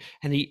everything,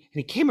 and he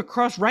came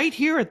across right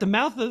here at the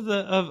mouth of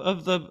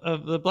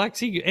the Black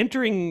Sea,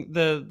 entering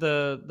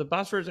the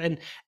Bosphorus,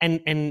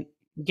 and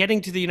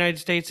getting to the United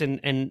States,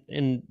 and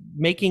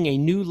making a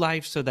new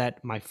life so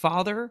that my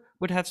father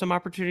would have some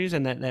opportunities,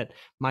 and that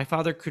my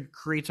father could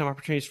create some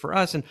opportunities for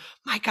us. And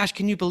my gosh,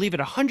 can you believe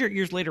it? 100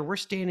 years later, we're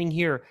standing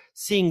here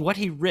seeing what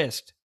he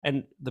risked,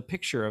 and the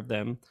picture of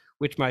them,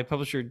 which my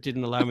publisher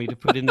didn't allow me to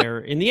put in there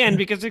in the end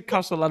because it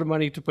costs a lot of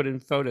money to put in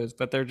photos,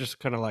 but they're just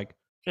kind of like,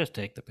 just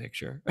take the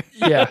picture.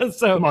 Yeah.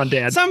 So Come on,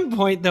 Dad. some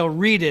point they'll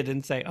read it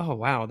and say, oh,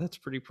 wow, that's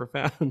pretty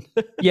profound.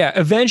 Yeah,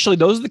 eventually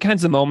those are the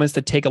kinds of moments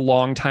that take a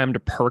long time to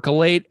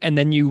percolate, and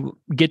then you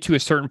get to a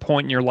certain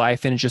point in your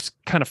life and it just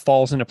kind of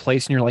falls into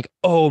place and you're like,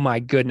 "Oh my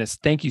goodness,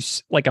 thank you."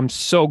 Like, I'm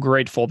so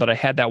grateful that I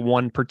had that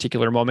one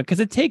particular moment, because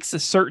it takes a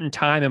certain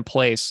time and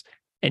place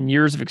and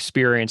years of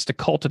experience to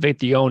cultivate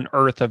the own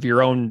earth of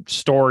your own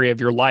story of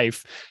your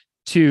life,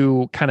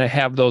 to kind of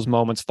have those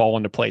moments fall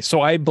into place. So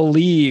I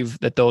believe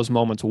that those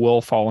moments will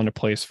fall into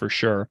place for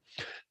sure.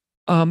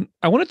 I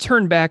want to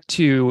turn back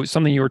to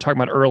something you were talking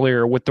about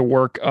earlier with the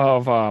work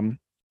of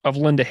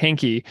Linda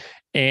Henke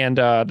and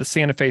the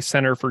Santa Fe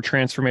Center for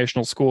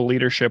Transformational School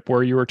Leadership,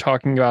 where you were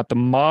talking about the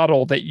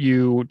model that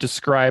you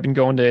describe and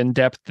go into in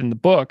depth in the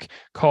book,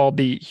 called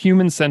the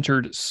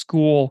human-centered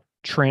school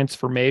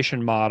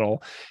transformation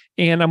model.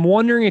 And I'm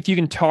wondering if you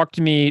can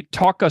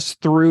talk us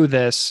through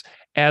this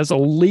as a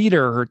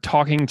leader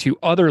talking to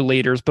other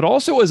leaders, but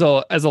also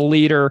as a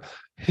leader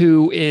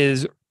who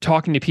is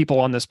talking to people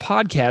on this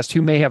podcast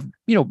who may have,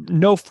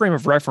 no frame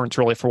of reference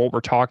really for what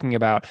we're talking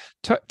about.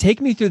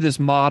 Take me through this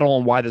model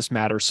and why this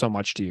matters so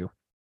much to you.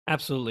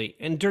 Absolutely.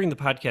 And during the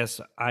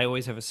podcast, I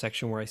always have a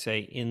section where I say,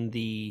 in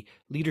the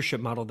leadership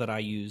model that I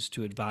use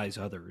to advise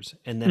others,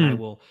 and then I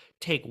will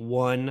take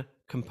one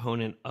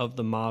component of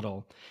the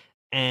model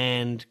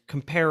and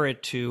compare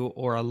it to,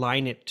 or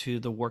align it to,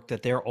 the work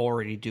that they're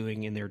already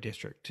doing in their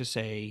district, to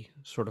say,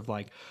 sort of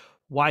like,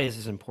 why is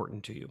this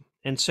important to you?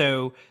 And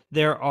so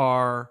there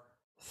are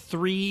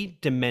 3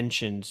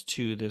 dimensions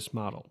to this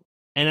model.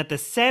 And at the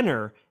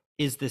center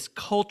is this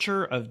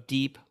culture of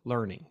deep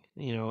learning,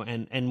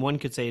 and one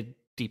could say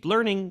deep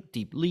learning,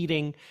 deep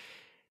leading.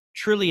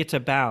 Truly, it's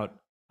about,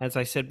 as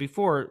I said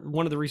before,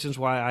 one of the reasons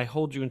why I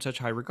hold you in such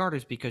high regard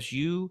is because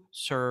you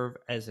serve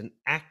as an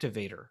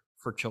activator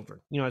for children.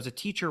 As a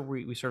teacher,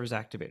 we serve as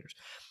activators.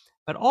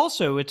 But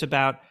also, it's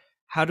about,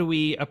 how do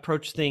we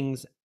approach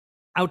things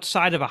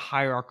outside of a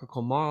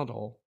hierarchical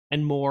model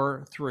and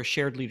more through a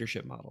shared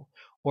leadership model?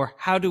 Or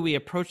how do we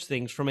approach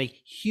things from a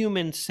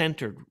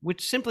human-centered,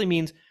 which simply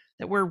means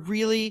that we're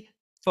really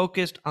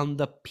focused on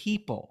the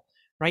people,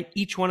 right?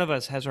 Each one of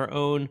us has our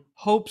own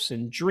hopes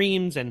and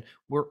dreams, and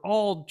we're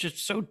all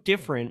just so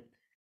different.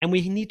 And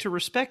we need to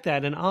respect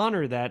that and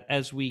honor that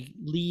as we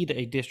lead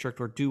a district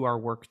or do our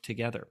work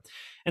together.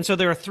 And so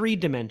there are 3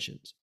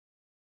 dimensions.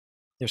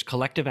 There's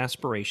collective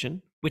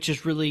aspiration, which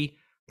is really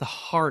the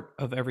heart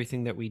of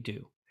everything that we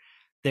do.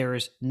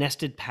 There's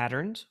nested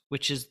patterns,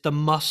 which is the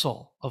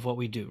muscle of what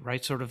we do,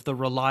 right? Sort of the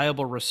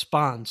reliable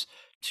response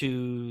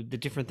to the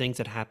different things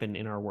that happen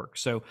in our work.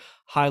 So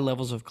high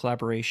levels of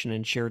collaboration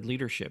and shared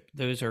leadership,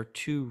 those are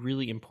 2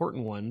 really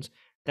important ones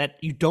that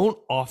you don't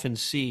often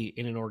see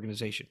in an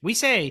organization. We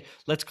say,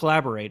 let's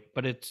collaborate,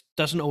 but it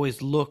doesn't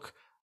always look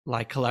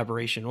like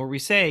collaboration. Or we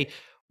say,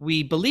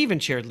 we believe in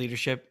shared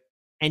leadership,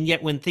 and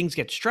yet when things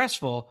get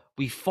stressful,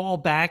 we fall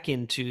back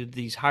into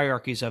these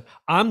hierarchies of,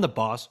 I'm the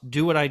boss,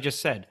 do what I just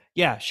said.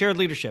 Yeah, shared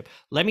leadership.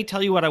 Let me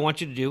tell you what I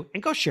want you to do,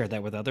 and go share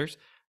that with others.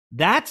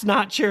 That's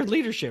not shared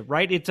leadership,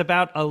 right? It's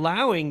about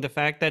allowing the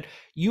fact that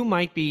you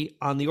might be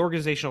on the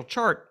organizational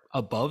chart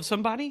above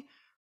somebody.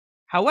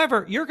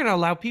 However, you're going to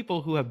allow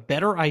people who have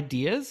better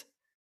ideas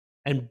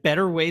and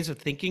better ways of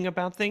thinking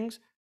about things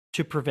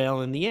to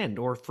prevail in the end,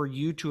 or for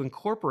you to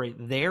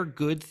incorporate their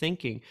good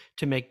thinking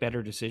to make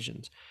better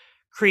decisions.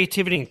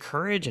 Creativity and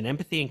courage and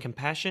empathy and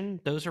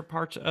compassion, those are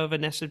parts of a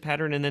nested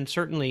pattern. And then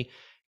certainly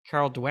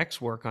Carol Dweck's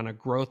work on a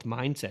growth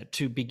mindset,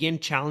 to begin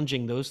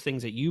challenging those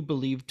things that you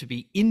believe to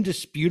be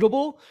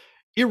indisputable,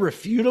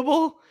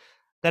 irrefutable,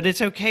 that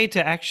it's okay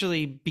to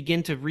actually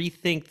begin to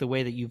rethink the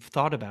way that you've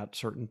thought about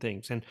certain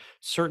things. And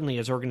certainly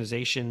as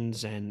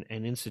organizations and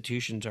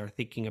institutions are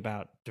thinking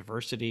about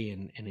diversity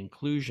and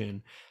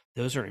inclusion,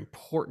 those are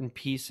important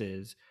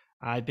pieces.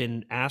 I've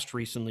been asked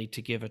recently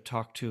to give a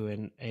talk to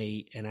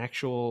an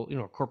actual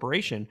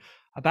corporation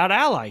about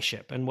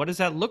allyship, and what does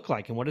that look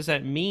like, and what does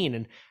that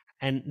mean,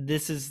 and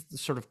this is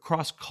sort of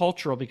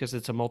cross-cultural because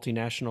it's a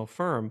multinational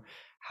firm,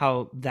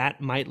 how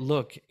that might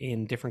look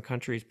in different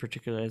countries,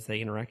 particularly as they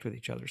interact with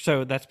each other.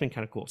 So that's been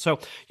kind of cool. So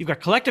you've got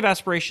collective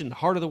aspiration, the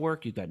heart of the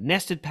work, you've got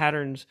nested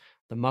patterns,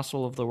 the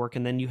muscle of the work,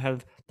 and then you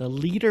have the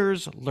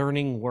leaders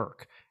learning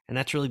work. And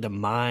that's really the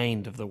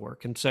mind of the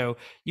work. And so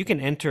you can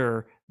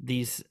enter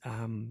these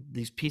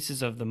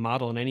pieces of the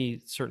model in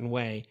any certain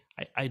way.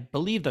 I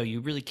believe, though,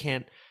 you really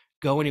can't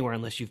go anywhere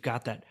unless you've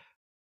got that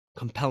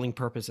compelling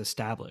purpose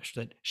established,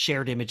 that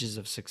shared images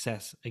of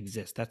success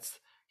exist. That's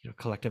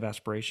collective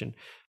aspiration.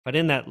 But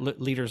in that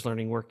leaders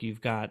learning work,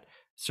 you've got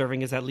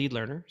serving as that lead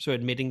learner, so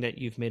admitting that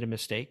you've made a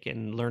mistake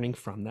and learning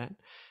from that.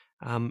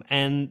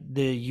 And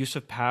the use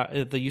of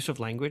power, the use of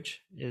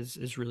language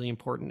is really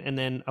important, and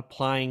then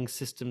applying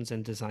systems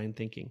and design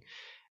thinking.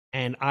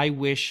 And I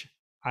wish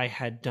I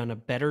had done a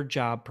better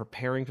job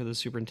preparing for the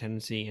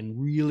superintendency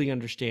and really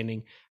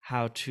understanding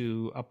how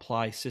to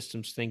apply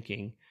systems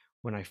thinking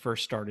when I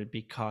first started,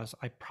 because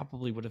I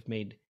probably would have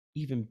made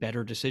even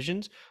better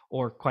decisions,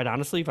 or quite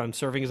honestly, if I'm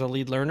serving as a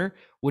lead learner,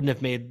 wouldn't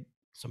have made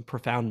some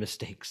profound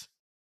mistakes.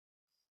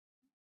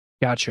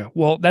 Gotcha.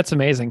 Well, that's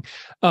amazing.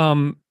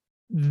 Um,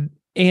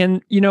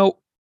 and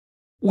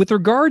with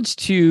regards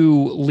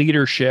to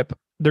leadership,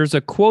 there's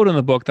a quote in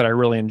the book that I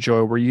really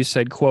enjoy where you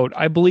said, quote,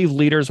 "I believe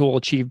leaders will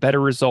achieve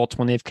better results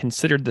when they've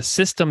considered the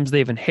systems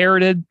they've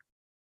inherited,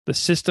 the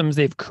systems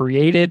they've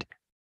created,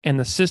 and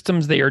the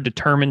systems they are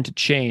determined to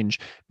change,"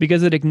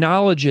 because it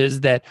acknowledges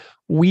that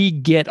we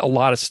get a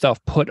lot of stuff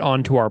put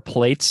onto our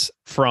plates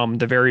from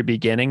the very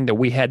beginning that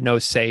we had no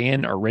say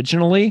in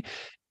originally.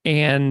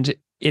 And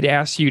it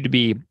asks you to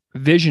be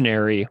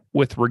visionary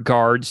with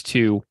regards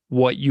to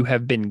what you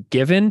have been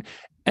given.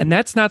 And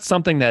that's not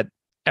something that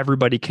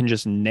everybody can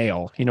just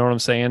nail. You know what I'm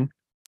saying?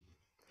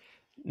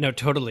 No,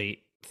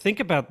 totally. Think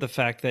about the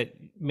fact that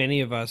many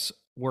of us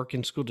work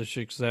in school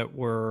districts that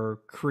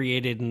were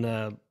created in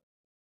the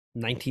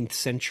 19th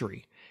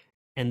century.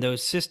 And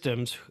those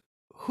systems,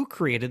 who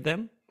created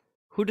them?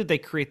 Who did they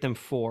create them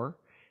for?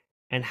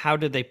 And how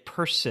did they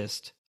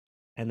persist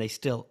and they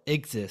still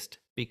exist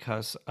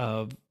because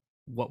of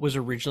what was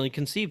originally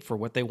conceived for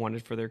what they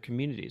wanted for their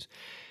communities?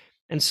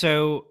 And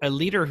so a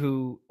leader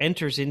who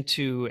enters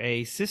into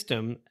a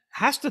system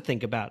has to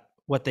think about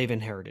what they've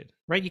inherited,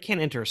 right? You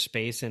can't enter a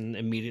space and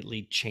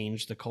immediately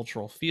change the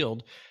cultural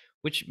field,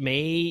 which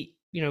may,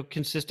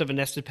 consist of a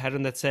nested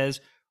pattern that says,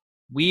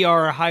 we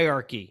are a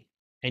hierarchy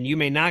and you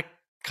may not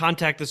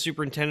contact the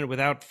superintendent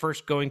without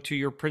first going to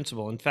your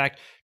principal. In fact,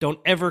 don't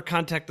ever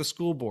contact the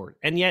school board.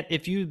 And yet,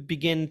 if you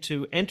begin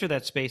to enter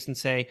that space and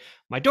say,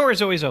 my door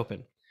is always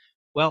open,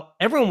 well,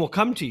 everyone will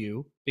come to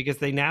you because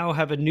they now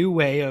have a new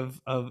way of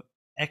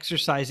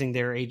exercising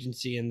their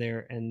agency and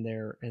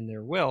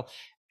their will.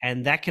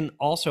 And that can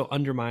also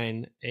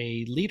undermine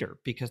a leader,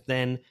 because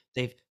then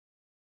they've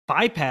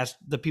bypassed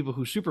the people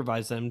who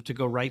supervise them to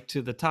go right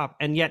to the top.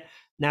 And yet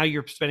now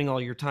you're spending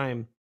all your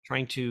time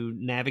trying to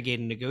navigate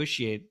and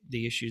negotiate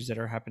the issues that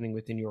are happening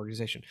within your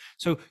organization.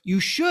 So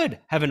you should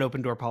have an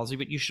open door policy,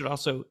 but you should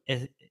also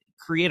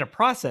create a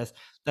process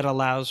that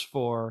allows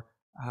for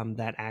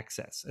that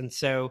access. And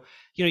so,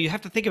 you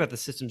have to think about the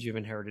systems you've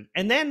inherited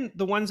and then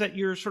the ones that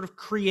you're sort of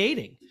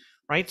creating,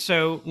 right?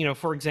 So,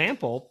 for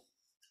example,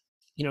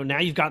 now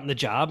you've gotten the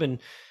job and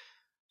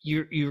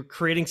you're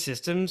creating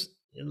systems.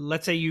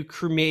 Let's say you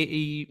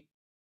create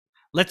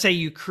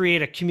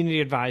a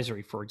community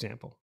advisory, for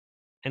example.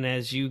 And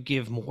as you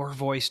give more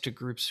voice to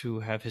groups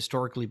who have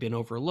historically been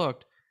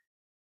overlooked,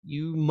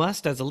 you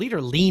must, as a leader,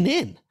 lean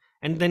in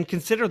and then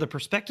consider the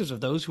perspectives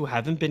of those who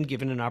haven't been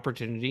given an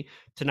opportunity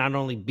to not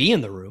only be in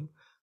the room,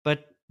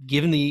 but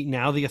given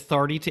the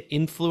authority to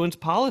influence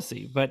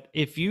policy. But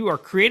if you are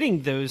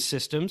creating those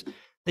systems,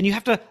 then you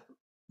have to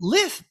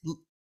live.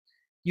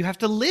 You have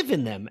to live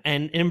in them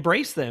and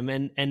embrace them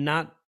and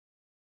not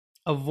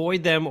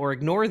avoid them or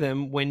ignore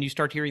them when you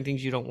start hearing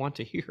things you don't want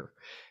to hear.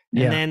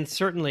 And then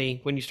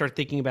certainly when you start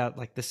thinking about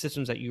like the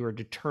systems that you are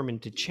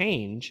determined to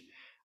change,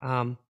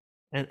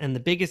 and the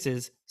biggest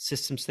is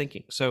systems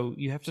thinking. So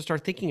you have to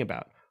start thinking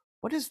about,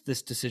 what is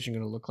this decision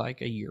going to look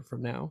like a year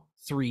from now,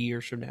 3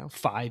 years from now,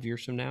 5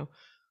 years from now,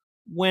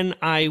 when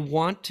I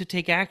want to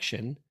take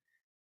action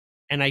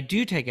and I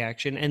do take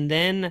action and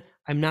then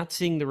I'm not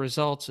seeing the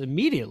results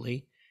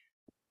immediately.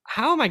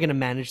 How am I going to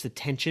manage the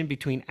tension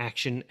between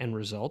action and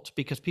results?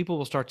 Because people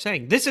will start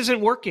saying, this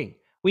isn't working.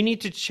 We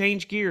need to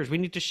change gears. We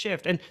need to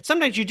shift. And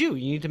sometimes you do.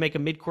 You need to make a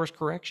mid-course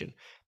correction.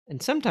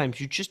 And sometimes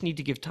you just need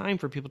to give time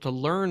for people to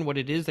learn what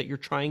it is that you're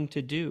trying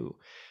to do.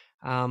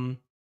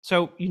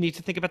 So you need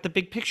to think about the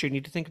big picture. You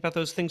need to think about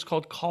those things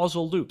called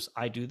causal loops.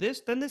 I do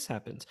this, then this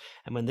happens.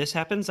 And when this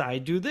happens, I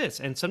do this.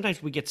 And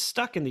sometimes we get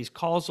stuck in these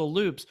causal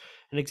loops.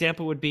 An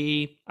example would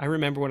be, I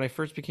remember when I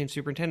first became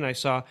superintendent, I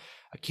saw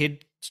a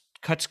kid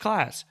cuts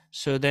class.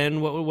 So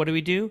then what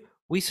do?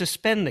 We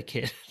suspend the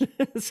kid.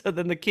 So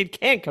then the kid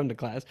can't come to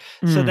class.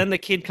 So then the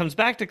kid comes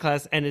back to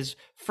class and is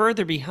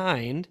further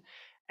behind.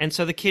 And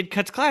so the kid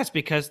cuts class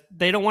because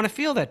they don't want to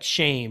feel that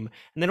shame,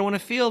 and they don't want to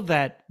feel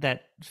that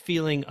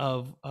feeling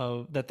of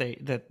that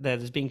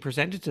is being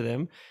presented to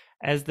them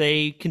as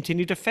they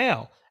continue to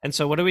fail. And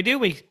so what do?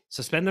 We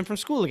suspend them from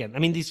school again. I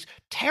mean, these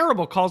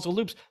terrible causal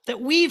loops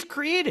that we've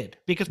created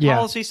because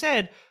policy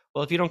said,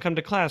 well, if you don't come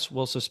to class,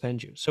 we'll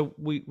suspend you. So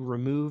we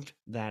removed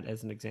that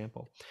as an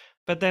example.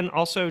 But then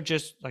also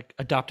just like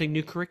adopting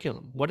new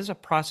curriculum. What is a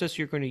process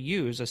you're going to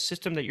use, a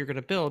system that you're going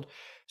to build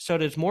so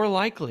that it's more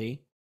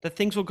likely that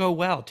things will go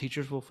well.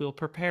 Teachers will feel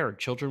prepared.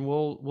 Children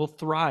will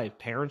thrive.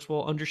 Parents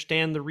will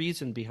understand the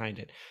reason behind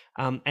it.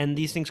 And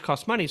these things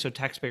cost money, so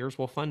taxpayers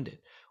will fund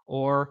it.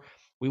 Or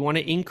we want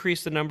to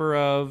increase the number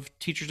of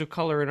teachers of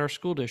color in our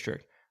school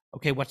district.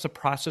 Okay, what's the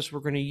process we're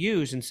going to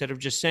use instead of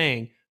just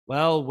saying,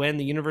 well, when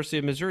the University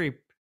of Missouri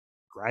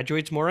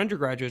graduates more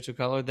undergraduates of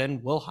color,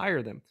 then we'll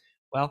hire them.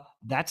 Well,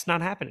 that's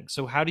not happening.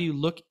 So, how do you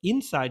look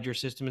inside your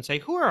system and say,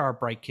 who are our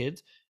bright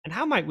kids? And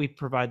how might we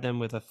provide them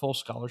with a full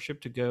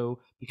scholarship to go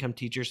become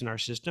teachers in our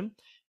system?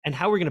 And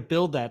how are we going to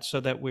build that so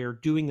that we're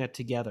doing that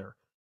together?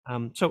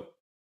 So,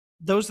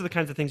 those are the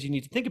kinds of things you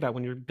need to think about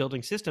when you're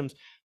building systems.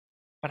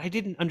 But I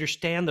didn't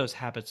understand those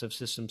habits of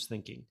systems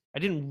thinking. I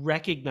didn't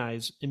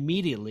recognize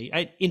immediately.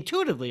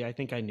 Intuitively, I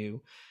think I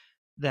knew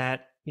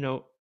that,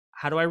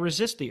 how do I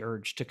resist the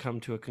urge to come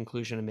to a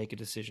conclusion and make a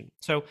decision?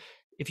 So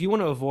if you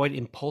want to avoid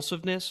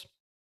impulsiveness,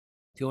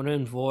 if you want to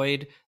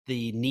avoid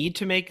the need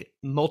to make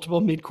multiple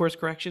mid-course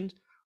corrections,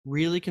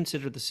 really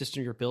consider the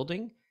system you're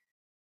building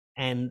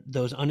and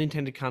those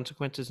unintended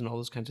consequences and all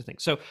those kinds of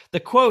things. So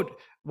the quote,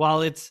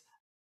 while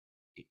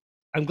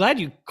I'm glad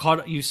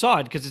you saw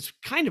it, because it's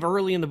kind of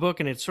early in the book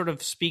and it sort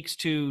of speaks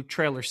to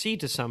Trailer C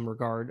to some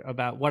regard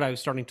about what I was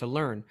starting to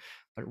learn,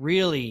 but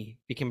really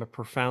became a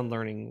profound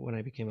learning when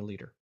I became a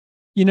leader.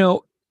 You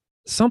know,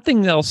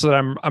 something else that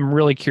I'm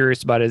really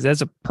curious about is,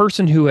 as a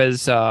person who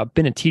has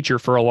been a teacher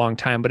for a long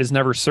time but has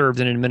never served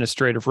in an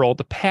administrative role,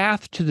 the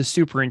path to the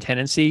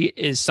superintendency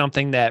is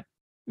something that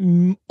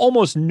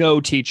almost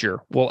no teacher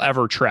will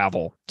ever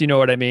travel. Do you know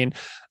what I mean?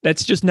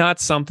 That's just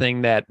not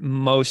something that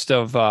most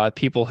of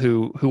people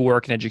who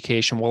work in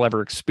education will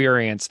ever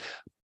experience.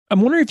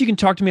 I'm wondering if you can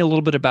talk to me a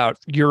little bit about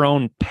your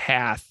own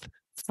path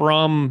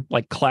from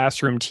like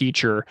classroom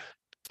teacher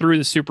through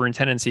the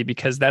superintendency,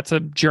 because that's a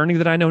journey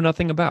that I know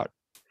nothing about.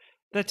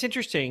 That's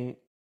interesting.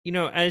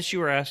 As you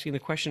were asking the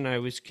question, I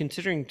was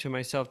considering to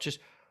myself just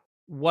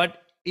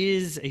what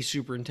is a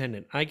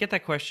superintendent? I get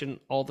that question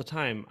all the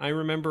time. I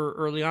remember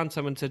early on,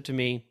 someone said to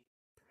me,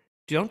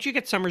 don't you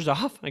get summers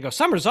off? I go,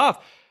 summers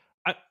off?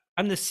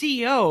 I'm the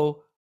CEO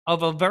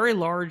of a very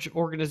large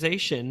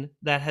organization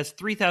that has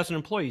 3,000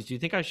 employees. Do you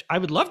think I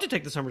would love to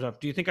take the summers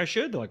off. Do you think I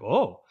should? They're like,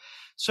 oh.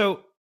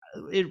 So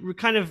it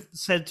kind of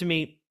said to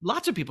me,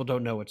 lots of people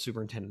don't know what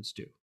superintendents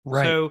do.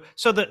 Right.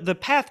 So the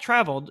path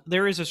traveled,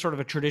 there is a sort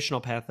of a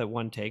traditional path that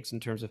one takes in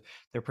terms of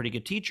they're a pretty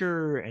good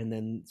teacher, and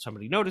then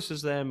somebody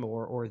notices them,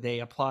 or they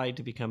apply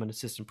to become an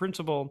assistant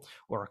principal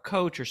or a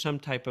coach or some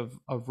type of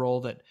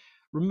role that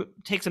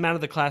takes them out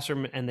of the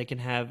classroom and they can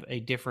have a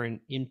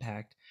different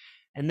impact.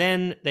 And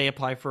then they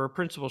apply for a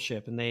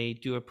principalship and they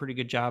do a pretty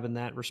good job in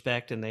that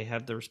respect, and they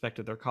have the respect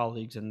of their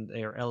colleagues and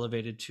they are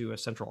elevated to a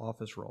central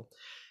office role.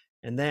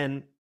 And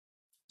then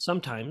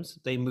sometimes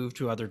they move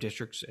to other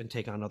districts and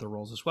take on other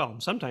roles as well.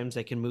 And sometimes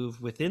they can move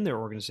within their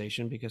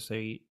organization because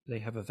they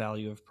have a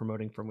value of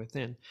promoting from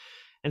within.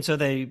 And so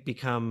they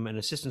become an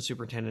assistant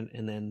superintendent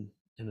and then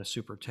a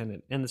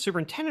superintendent. And the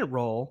superintendent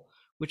role,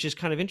 which is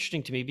kind of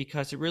interesting to me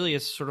because it really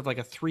is sort of like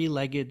a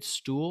three-legged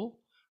stool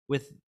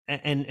with,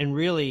 and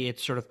really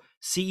it's sort of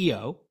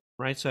CEO,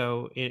 right?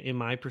 So in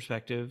my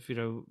perspective,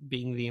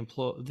 being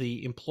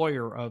the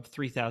employer of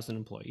 3,000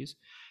 employees,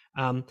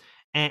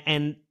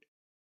 and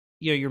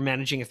you're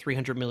managing a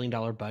 $300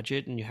 million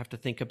budget, and you have to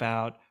think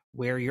about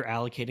where you're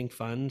allocating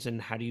funds and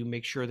how do you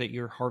make sure that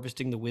you're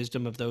harvesting the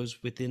wisdom of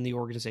those within the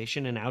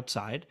organization and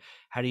outside.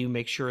 How do you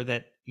make sure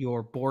that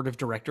your board of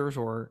directors,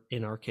 or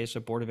in our case, a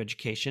board of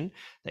education,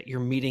 that you're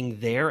meeting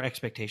their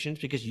expectations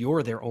because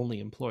you're their only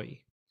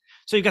employee.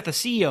 So you've got the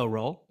CEO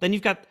role, then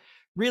you've got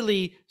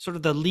really sort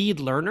of the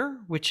lead learner,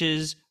 which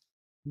is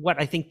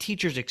what I think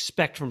teachers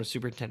expect from a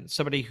superintendent,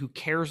 somebody who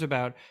cares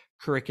about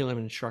curriculum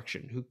and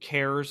instruction, who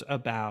cares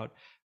about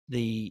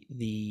the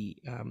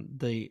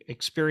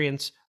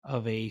experience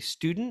of a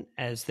student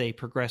as they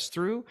progress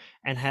through,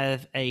 and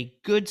have a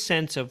good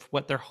sense of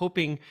what they're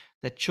hoping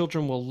that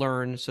children will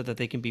learn so that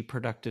they can be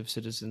productive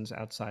citizens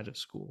outside of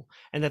school,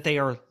 and that they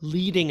are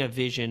leading a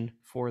vision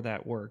for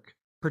that work,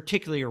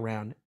 particularly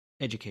around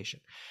education.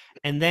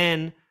 And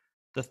then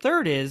the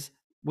third is,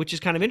 which is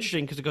kind of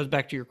interesting because it goes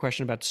back to your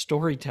question about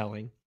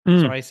storytelling.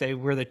 So I say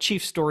we're the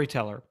chief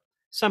storyteller.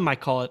 Some might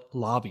call it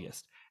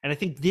lobbyist. And I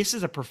think this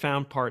is a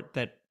profound part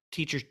that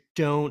teachers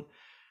don't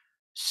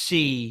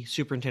see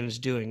superintendents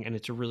doing, and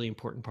it's a really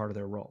important part of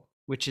their role,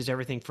 which is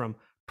everything from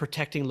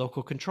protecting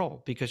local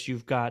control, because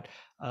you've got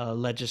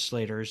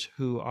legislators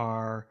who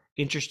are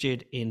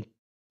interested in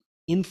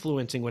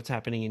influencing what's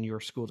happening in your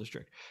school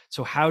district.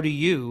 So how do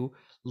you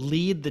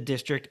lead the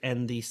district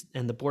and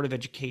the Board of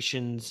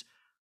Education's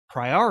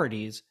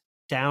priorities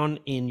down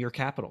in your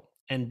capital,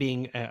 and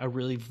being a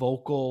really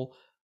vocal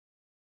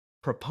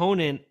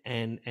proponent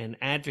and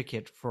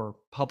advocate for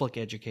public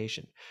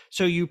education.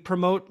 So you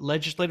promote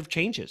legislative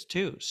changes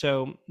too.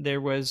 So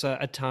there was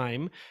a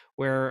time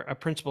where a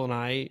principal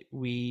and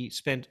we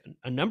spent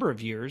a number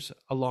of years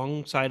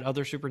alongside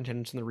other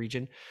superintendents in the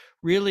region,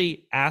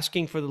 really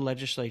asking for the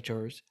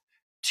legislators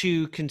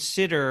to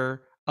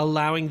consider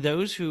allowing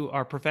those who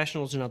are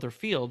professionals in other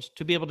fields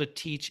to be able to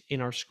teach in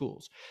our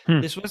schools.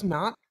 This was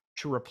not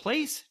to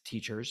replace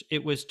teachers.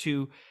 It was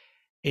to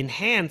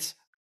enhance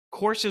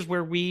courses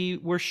where we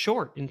were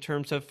short in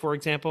terms of, for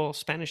example,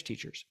 Spanish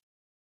teachers.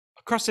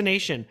 Across the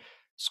nation,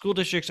 school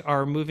districts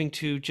are moving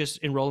to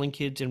just enrolling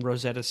kids in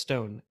Rosetta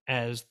Stone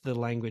as the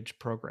language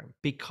program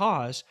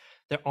because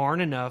there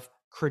aren't enough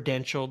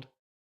credentialed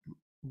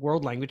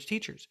world language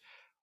teachers.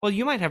 Well,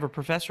 you might have a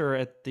professor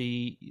at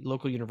the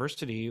local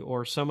university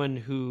or someone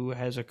who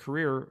has a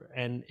career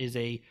and is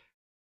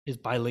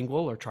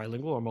bilingual or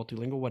trilingual or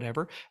multilingual,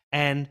 whatever,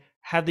 and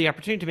have the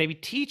opportunity to maybe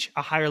teach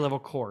a higher level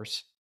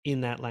course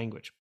in that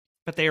language.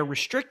 But they are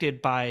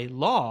restricted by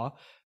law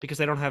because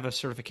they don't have a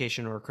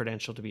certification or a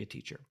credential to be a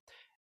teacher.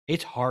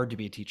 It's hard to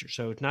be a teacher.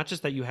 So it's not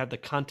just that you have the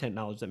content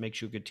knowledge that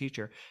makes you a good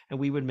teacher. And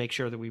we would make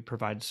sure that we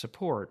provide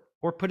support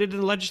or put it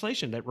in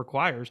legislation that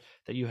requires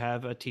that you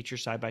have a teacher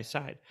side by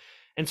side.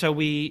 And so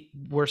we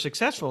were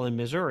successful in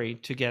Missouri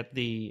to get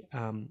the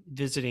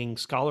visiting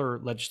scholar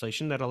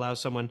legislation that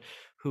allows someone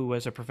who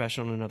was a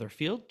professional in another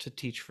field to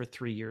teach for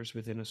 3 years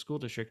within a school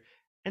district.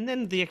 And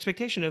then the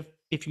expectation of,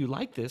 if you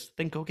like this,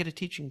 then go get a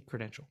teaching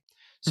credential.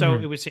 So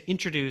it was to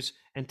introduce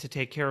and to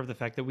take care of the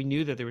fact that we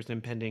knew that there was an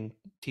impending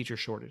teacher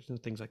shortage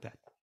and things like that.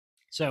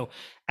 So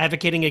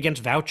advocating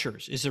against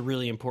vouchers is a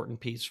really important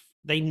piece.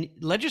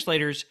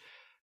 Legislators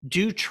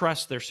do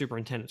trust their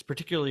superintendents,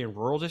 particularly in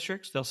rural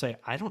districts. They'll say,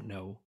 I don't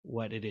know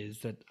what it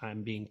is that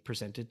I'm being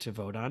presented to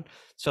vote on.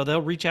 So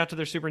they'll reach out to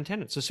their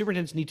superintendents. So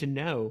superintendents need to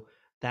know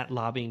that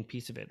lobbying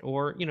piece of it,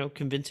 or,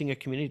 convincing a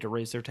community to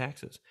raise their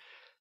taxes,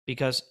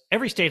 because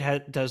every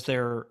state does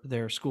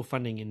their school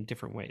funding in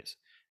different ways.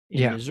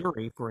 In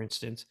Missouri, for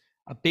instance,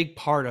 a big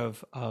part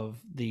of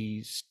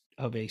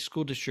a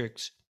school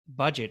district's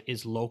budget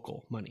is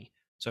local money.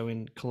 So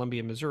in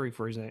Columbia, Missouri,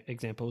 for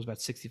example, it was about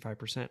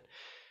 65%.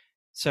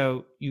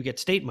 So you get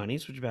state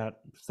monies, which is about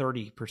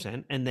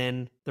 30%, and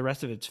then the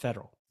rest of it's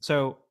federal.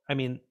 So,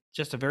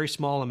 just a very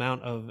small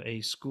amount of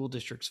a school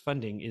district's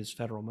funding is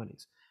federal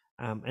monies.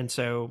 And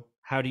so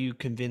how do you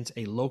convince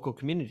a local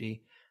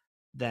community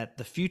that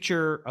the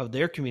future of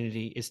their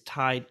community is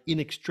tied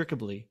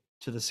inextricably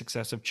to the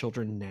success of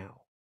children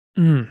now?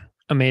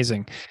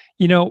 Amazing.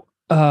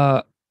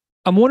 I'm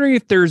wondering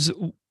if there's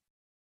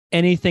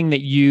anything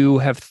that you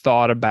have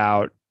thought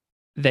about,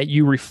 that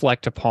you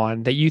reflect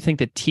upon, that you think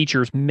that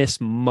teachers miss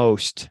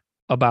most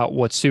about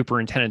what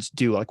superintendents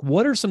do. Like,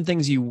 what are some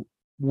things you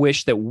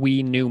wish that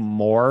we knew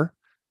more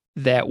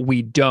that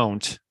we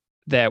don't,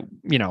 that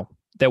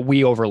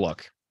we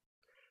overlook?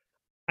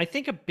 I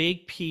think a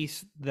big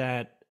piece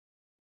that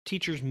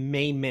teachers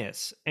may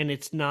miss, and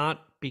it's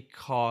not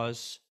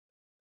because,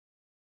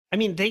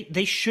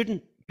 they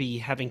shouldn't be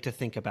having to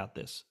think about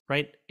this,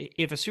 right?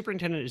 If a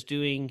superintendent is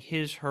doing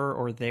his, her,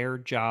 or their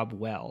job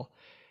well,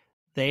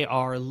 they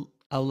are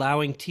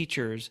allowing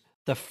teachers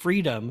the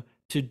freedom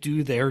to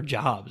do their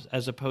jobs,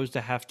 as opposed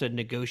to have to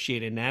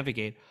negotiate and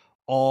navigate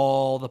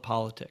all the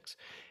politics.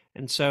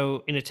 And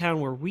so in a town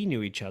where we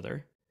knew each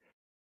other,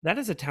 that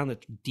is a town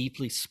that's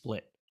deeply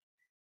split.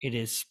 It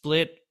is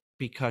split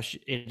because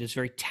it is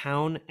very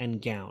town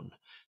and gown.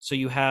 So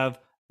you have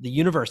the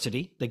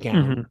university, the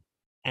gown,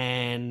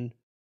 and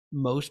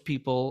most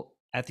people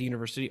at the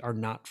university are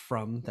not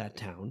from that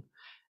town,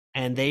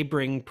 and they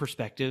bring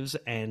perspectives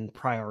and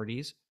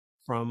priorities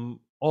from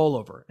all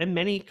over, and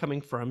many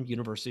coming from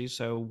universities.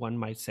 So one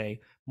might say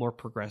more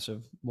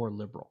progressive, more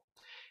liberal.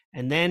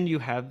 And then you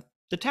have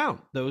the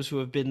town, those who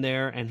have been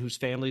there and whose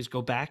families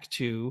go back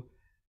to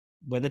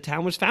when the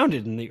town was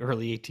founded in the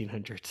early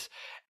 1800s.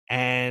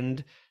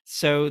 And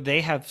so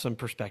they have some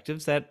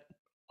perspectives that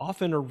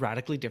often are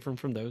radically different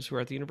from those who are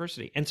at the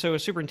university. And so a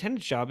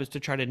superintendent's job is to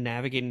try to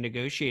navigate and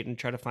negotiate and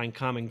try to find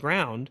common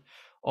ground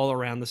all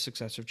around the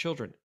success of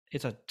children.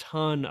 It's a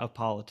ton of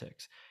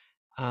politics.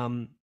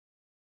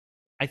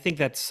 I think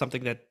that's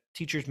something that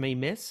teachers may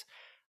miss.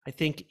 I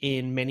think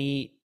in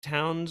many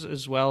towns,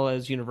 as well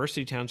as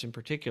university towns in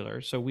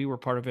particular. So we were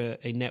part of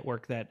a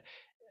network that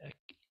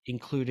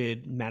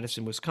included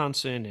Madison,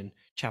 Wisconsin, and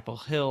Chapel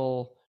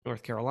Hill,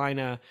 North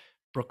Carolina,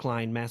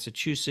 Brookline,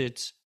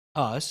 Massachusetts,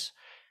 us,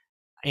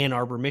 Ann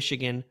Arbor,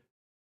 Michigan,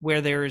 where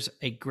there's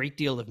a great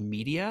deal of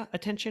media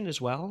attention as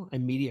well,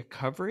 and media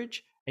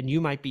coverage. And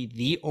you might be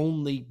the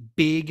only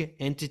big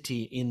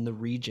entity in the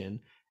region.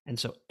 And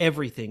so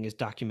everything is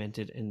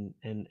documented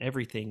and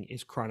everything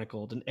is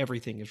chronicled and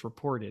everything is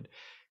reported.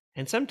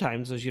 And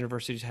sometimes those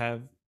universities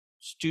have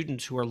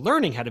students who are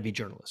learning how to be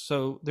journalists.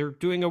 So they're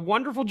doing a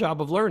wonderful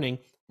job of learning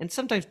and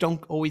sometimes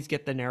don't always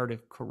get the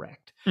narrative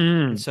correct.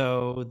 And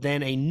so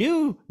then a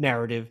new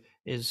narrative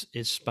is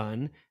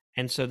spun.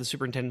 And so the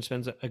superintendent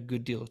spends a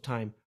good deal of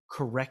time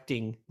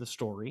correcting the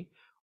story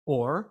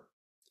or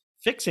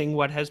fixing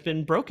what has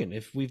been broken.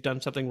 If we've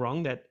done something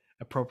wrong that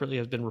appropriately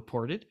has been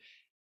reported,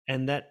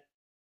 and that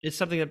is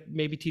something that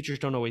maybe teachers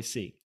don't always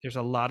see. There's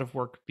a lot of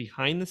work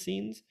behind the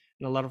scenes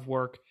and a lot of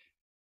work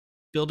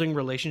building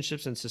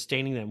relationships and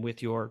sustaining them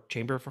with your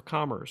Chamber of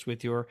Commerce,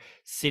 with your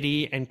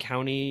city and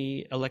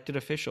county elected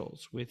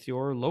officials, with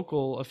your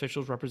local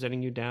officials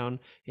representing you down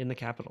in the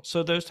Capitol.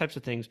 So those types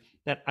of things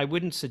that I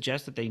wouldn't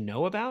suggest that they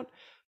know about,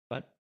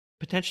 but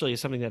potentially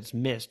is something that's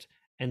missed.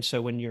 And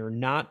so when you're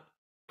not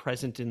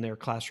present in their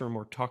classroom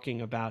or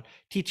talking about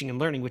teaching and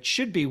learning, which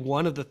should be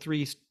one of the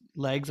three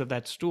legs of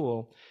that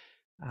stool,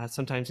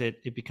 sometimes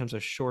it becomes a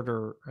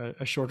shorter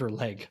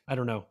leg. I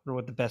don't know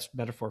what the best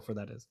metaphor for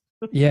that is.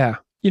 Yeah.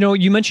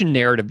 You mentioned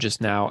narrative just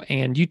now,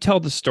 and you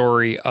tell the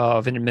story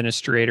of an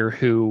administrator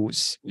who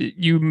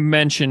you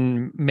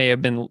mentioned may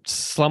have been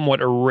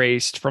somewhat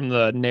erased from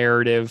the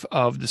narrative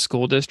of the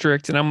school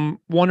district. And I'm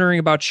wondering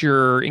about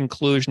your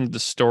inclusion of the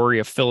story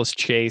of Phyllis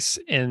Chase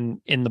in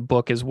the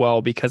book as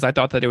well, because I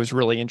thought that it was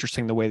really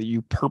interesting the way that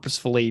you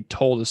purposefully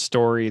told a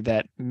story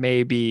that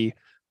may be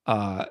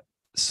uh,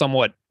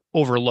 somewhat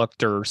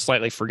overlooked or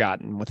slightly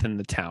forgotten within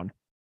the town.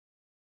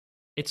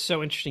 It's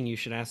so interesting you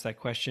should ask that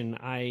question.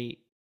 I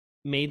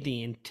made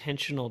the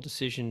intentional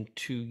decision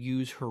to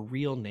use her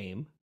real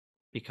name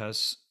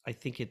because I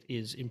think it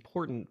is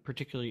important,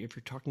 particularly if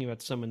you're talking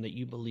about someone that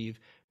you believe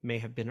may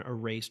have been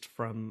erased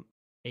from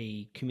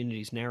a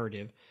community's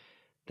narrative,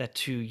 that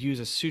to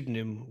use a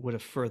pseudonym would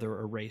have further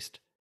erased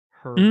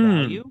her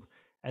Mm. value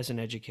as an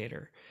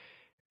educator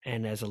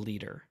and as a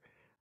leader.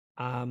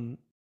 Um,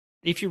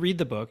 if you read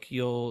the book,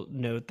 you'll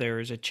note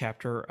there is a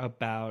chapter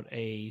about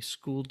a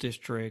school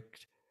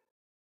district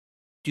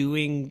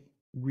doing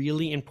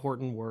really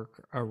important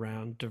work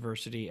around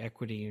diversity,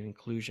 equity, and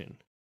inclusion.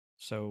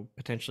 So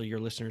potentially your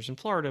listeners in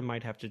Florida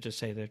might have to just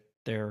say that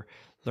they're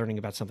learning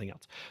about something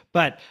else.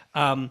 But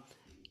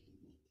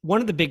one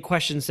of the big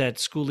questions that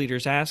school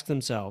leaders ask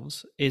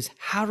themselves is,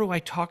 how do I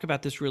talk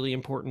about this really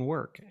important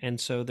work? And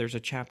so there's a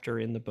chapter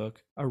in the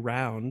book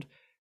around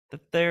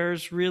that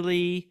there's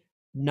really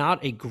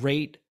not a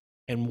great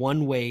and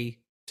one way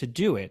to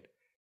do it,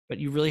 but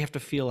you really have to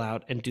feel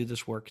out and do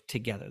this work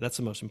together. That's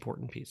the most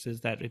important piece,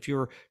 is that if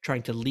you're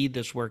trying to lead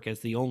this work as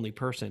the only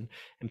person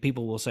and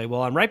people will say,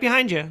 well, I'm right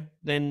behind you,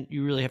 then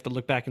you really have to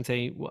look back and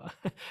say, well,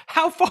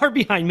 how far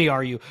behind me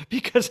are you?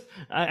 Because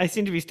I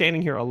seem to be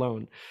standing here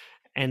alone.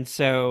 And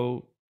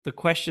so the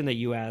question that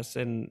you asked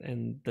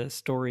and the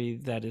story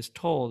that is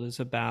told is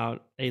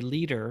about a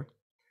leader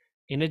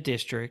in a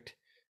district.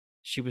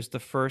 She was the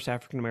first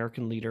African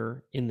American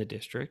leader in the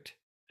district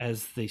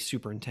as the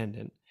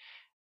superintendent.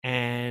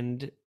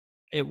 And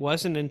it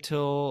wasn't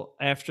until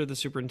after the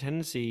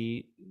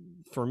superintendency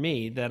for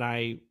me that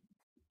I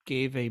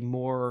gave a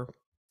more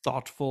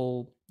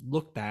thoughtful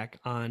look back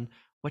on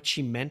what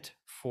she meant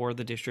for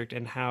the district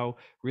and how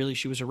really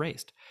she was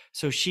erased.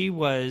 So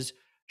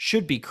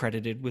should be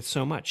credited with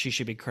so much. She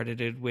should be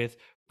credited with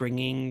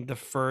bringing the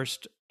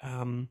first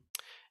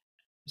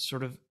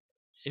sort of,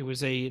 it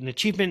was an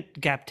achievement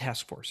gap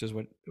task force is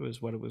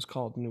what it was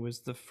called, and it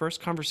was the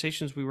first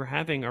conversations we were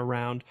having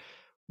around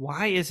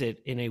why is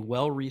it in a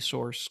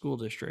well-resourced school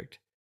district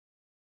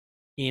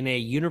in a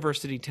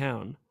university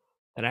town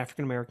that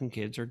African American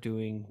kids are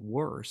doing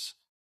worse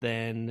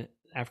than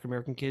African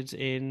American kids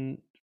in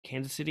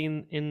Kansas City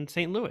and in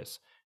St. Louis,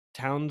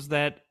 towns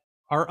that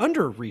are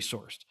under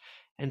resourced.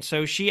 And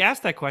so she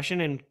asked that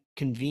question and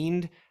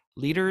convened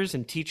leaders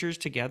and teachers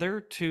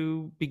together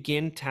to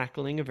begin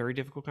tackling a very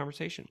difficult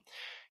conversation.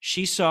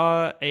 She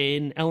saw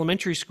an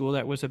elementary school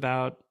that was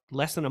about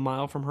less than a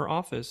mile from her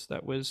office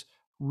that was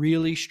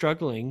really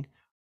struggling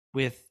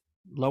with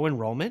low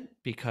enrollment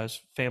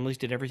because families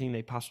did everything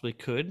they possibly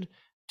could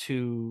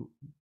to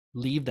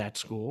leave that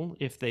school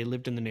if they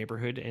lived in the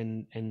neighborhood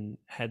and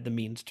had the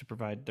means to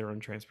provide their own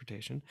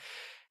transportation,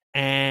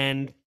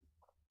 and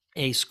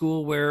a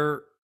school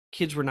where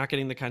kids were not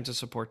getting the kinds of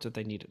support that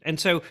they needed. And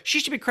so she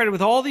should be credited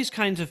with all these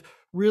kinds of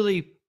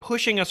really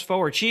pushing us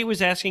forward. She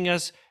was asking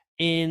us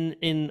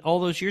in all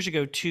those years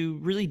ago to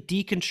really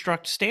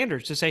deconstruct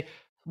standards, to say,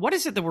 what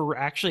is it that we're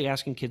actually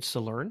asking kids to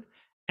learn?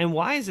 And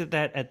why is it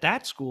that at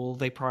that school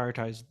they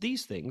prioritize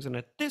these things and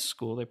at this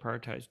school they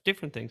prioritize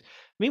different things?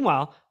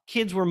 Meanwhile,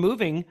 kids were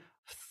moving,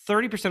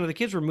 30% of the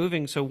kids were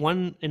moving. So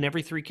one in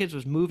every three kids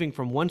was moving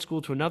from one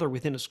school to another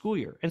within a school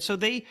year. And so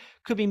they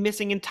could be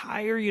missing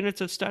entire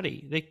units of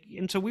study.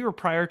 And so we were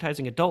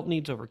prioritizing adult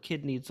needs over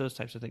kid needs, those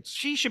types of things.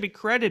 She should be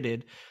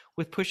credited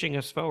with pushing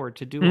us forward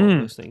to do all of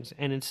Mm. those things.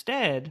 And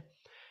instead,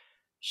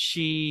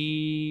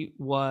 she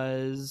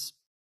was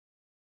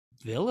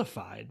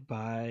vilified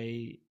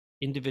by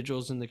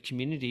individuals in the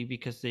community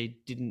because they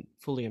didn't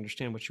fully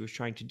understand what she was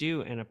trying to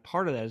do. And a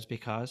part of that is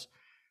because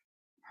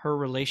her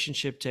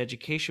relationship to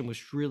education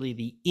was really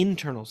the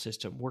internal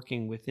system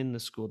working within the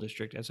school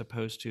district, as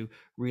opposed to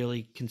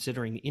really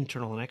considering the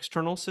internal and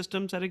external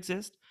systems that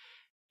exist.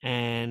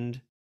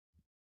 And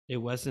it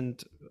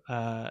wasn't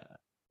a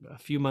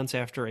few months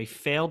after a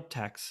failed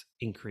tax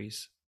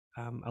increase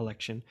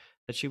election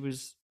that she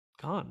was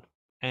gone,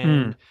 Mm.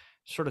 and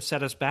sort of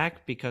set us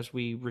back because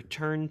we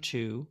returned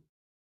to,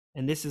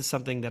 and this is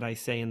something that I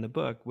say in the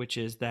book, which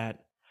is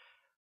that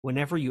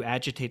whenever you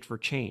agitate for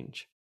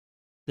change,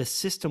 the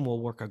system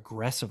will work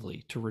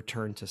aggressively to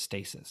return to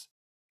stasis.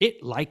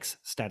 It likes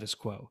status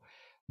quo.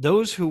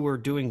 Those who were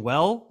doing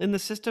well in the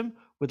system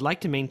would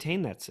like to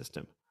maintain that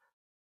system.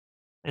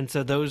 And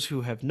so those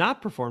who have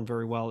not performed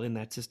very well in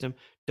that system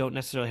don't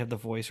necessarily have the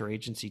voice or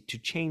agency to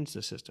change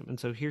the system. And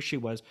so here she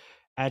was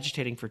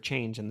agitating for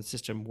change, and the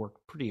system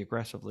worked pretty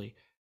aggressively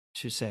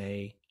to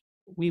say,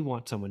 we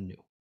want someone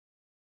new.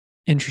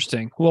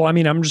 Interesting. Well, I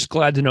mean, I'm just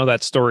glad to know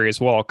that story as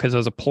well, because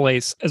as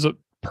a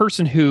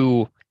person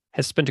who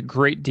has spent a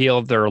great deal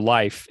of their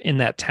life in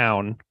that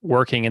town,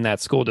 working in that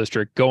school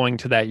district, going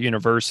to that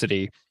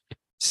university,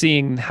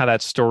 seeing how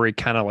that story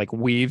kind of like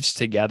weaves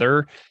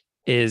together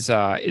is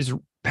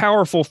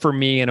powerful for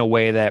me in a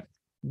way that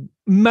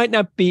might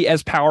not be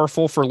as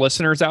powerful for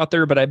listeners out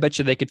there, but I bet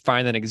you they could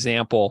find an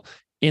example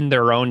in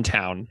their own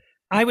town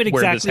I would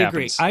where this exactly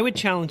agree. happens. I would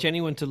challenge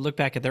anyone to look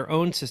back at their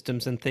own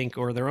systems and think,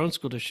 or their own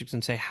school districts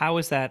and say, how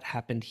has that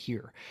happened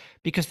here?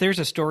 Because there's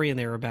a story in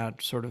there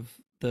about sort of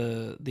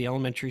the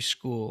elementary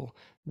school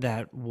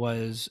that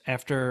was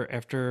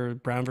after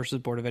Brown versus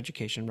Board of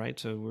Education, right?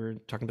 So we're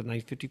talking about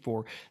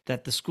 1954,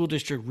 that the school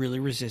district really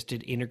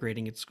resisted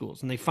integrating its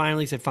schools. And they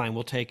finally said, fine,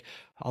 we'll take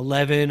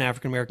 11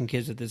 African American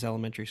kids at this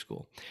elementary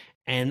school.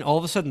 And all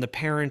of a sudden the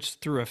parents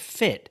threw a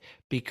fit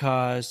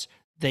because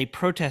they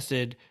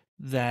protested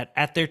that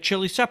at their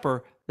chili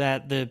supper,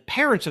 that the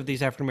parents of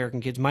these African American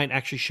kids might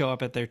actually show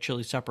up at their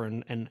chili supper,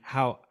 and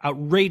how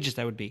outrageous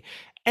that would be.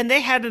 And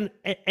they had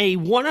a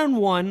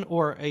one-on-one,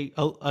 or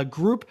a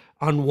group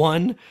on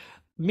one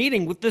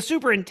meeting with the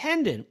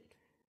superintendent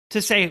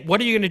to say, what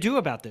are you going to do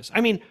about this?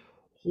 I mean,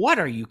 what,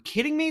 are you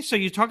kidding me? So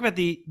you talk about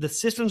the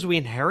systems we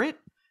inherit.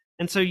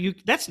 And so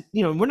that's,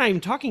 we're not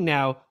even talking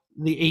now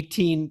the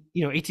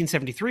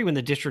 1873, when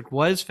the district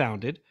was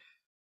founded,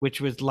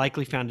 which was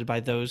likely founded by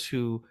those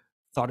who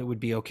thought it would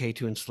be okay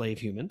to enslave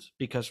humans,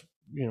 because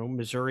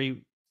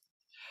Missouri,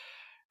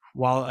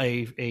 while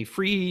a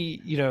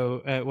free,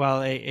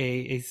 while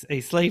a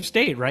slave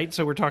state, right?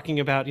 So we're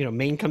talking about,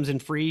 Maine comes in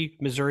free,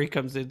 Missouri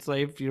comes in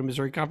slave,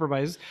 Missouri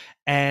Compromise,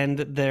 and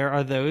there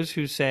are those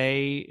who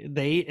say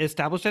they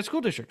established that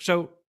school district.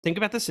 So think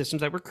about the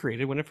systems that were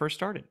created when it first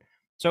started.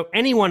 So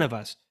any one of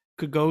us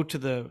could go to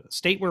the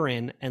state we're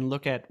in and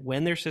look at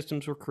when their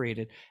systems were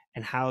created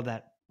and how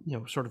that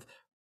sort of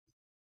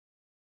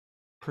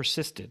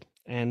persisted,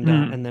 and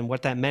then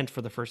what that meant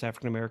for the first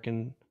African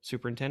American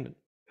superintendent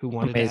who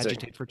wanted to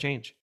agitate for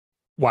change.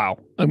 Wow.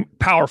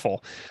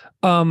 Powerful.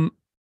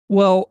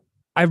 Well,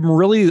 I'm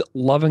really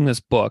loving this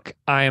book.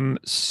 I'm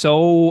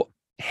so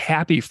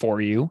happy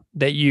for you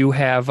that you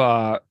have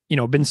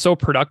been so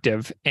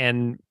productive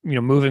and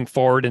moving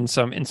forward in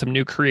some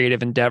new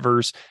creative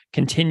endeavors,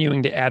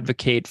 continuing to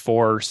advocate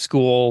for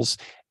schools,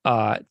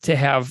 to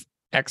have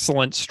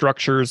excellent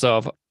structures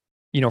of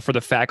for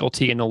the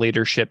faculty and the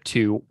leadership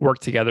to work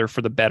together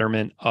for the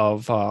betterment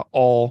of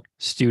all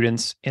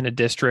students in a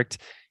district.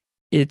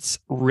 It's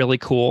really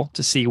cool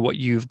to see what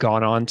you've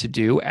gone on to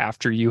do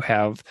after you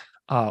have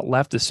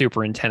left the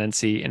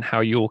superintendency, and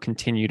how you will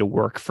continue to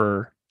work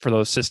for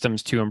those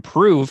systems to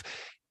improve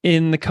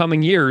in the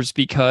coming years,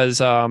 because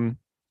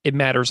it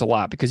matters a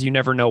lot, because you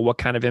never know what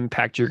kind of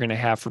impact you're going to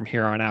have from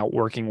here on out,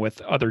 working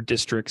with other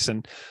districts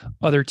and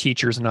other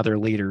teachers and other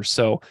leaders.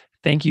 So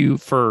thank you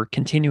for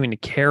continuing to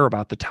care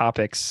about the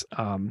topics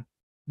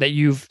that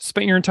you've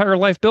spent your entire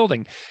life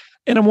building.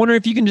 And I'm wondering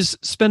if you can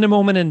just spend a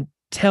moment and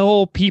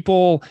tell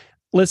people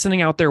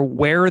listening out there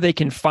where they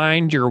can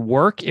find your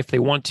work if they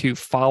want to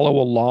follow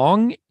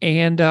along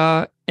and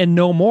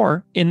know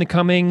more in the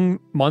coming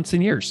months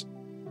and years.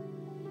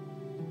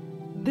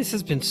 This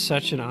has been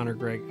such an honor,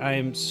 Greg. I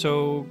am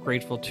so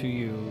grateful to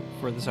you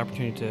for this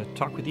opportunity to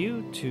talk with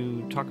you,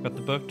 to talk about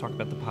the book, talk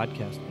about the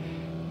podcast.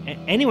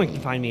 Anyone can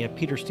find me at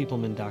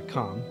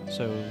peterstiepleman.com.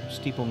 So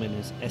Stiepleman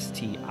is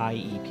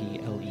Stiepleman.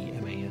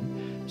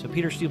 So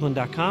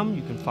peterstiepleman.com.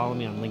 You can follow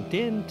me on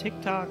LinkedIn,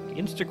 TikTok,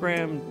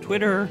 Instagram,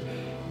 Twitter.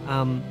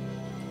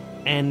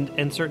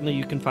 And certainly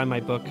you can find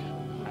my book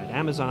at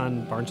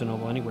Amazon, Barnes &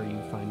 Noble, anywhere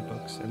you find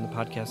books, and the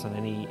podcast on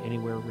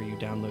anywhere where you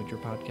download your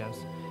podcast.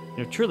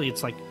 Truly,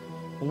 it's like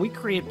when we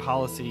create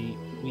policy,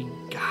 we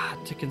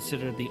got to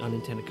consider the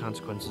unintended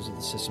consequences of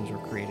the systems we're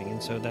creating.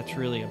 And so that's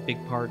really a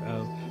big part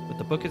of what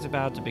the book is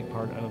about. It's a big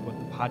part of what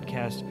the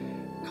podcast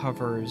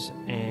covers.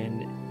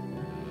 And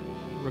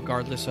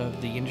regardless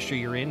of the industry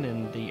you're in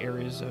and the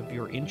areas of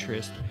your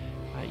interest,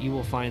 you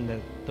will find that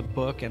the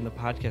book and the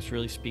podcast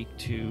really speak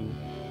to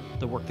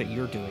the work that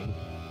you're doing,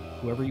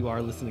 whoever you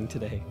are listening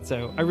today.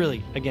 So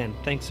again,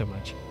 thanks so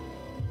much.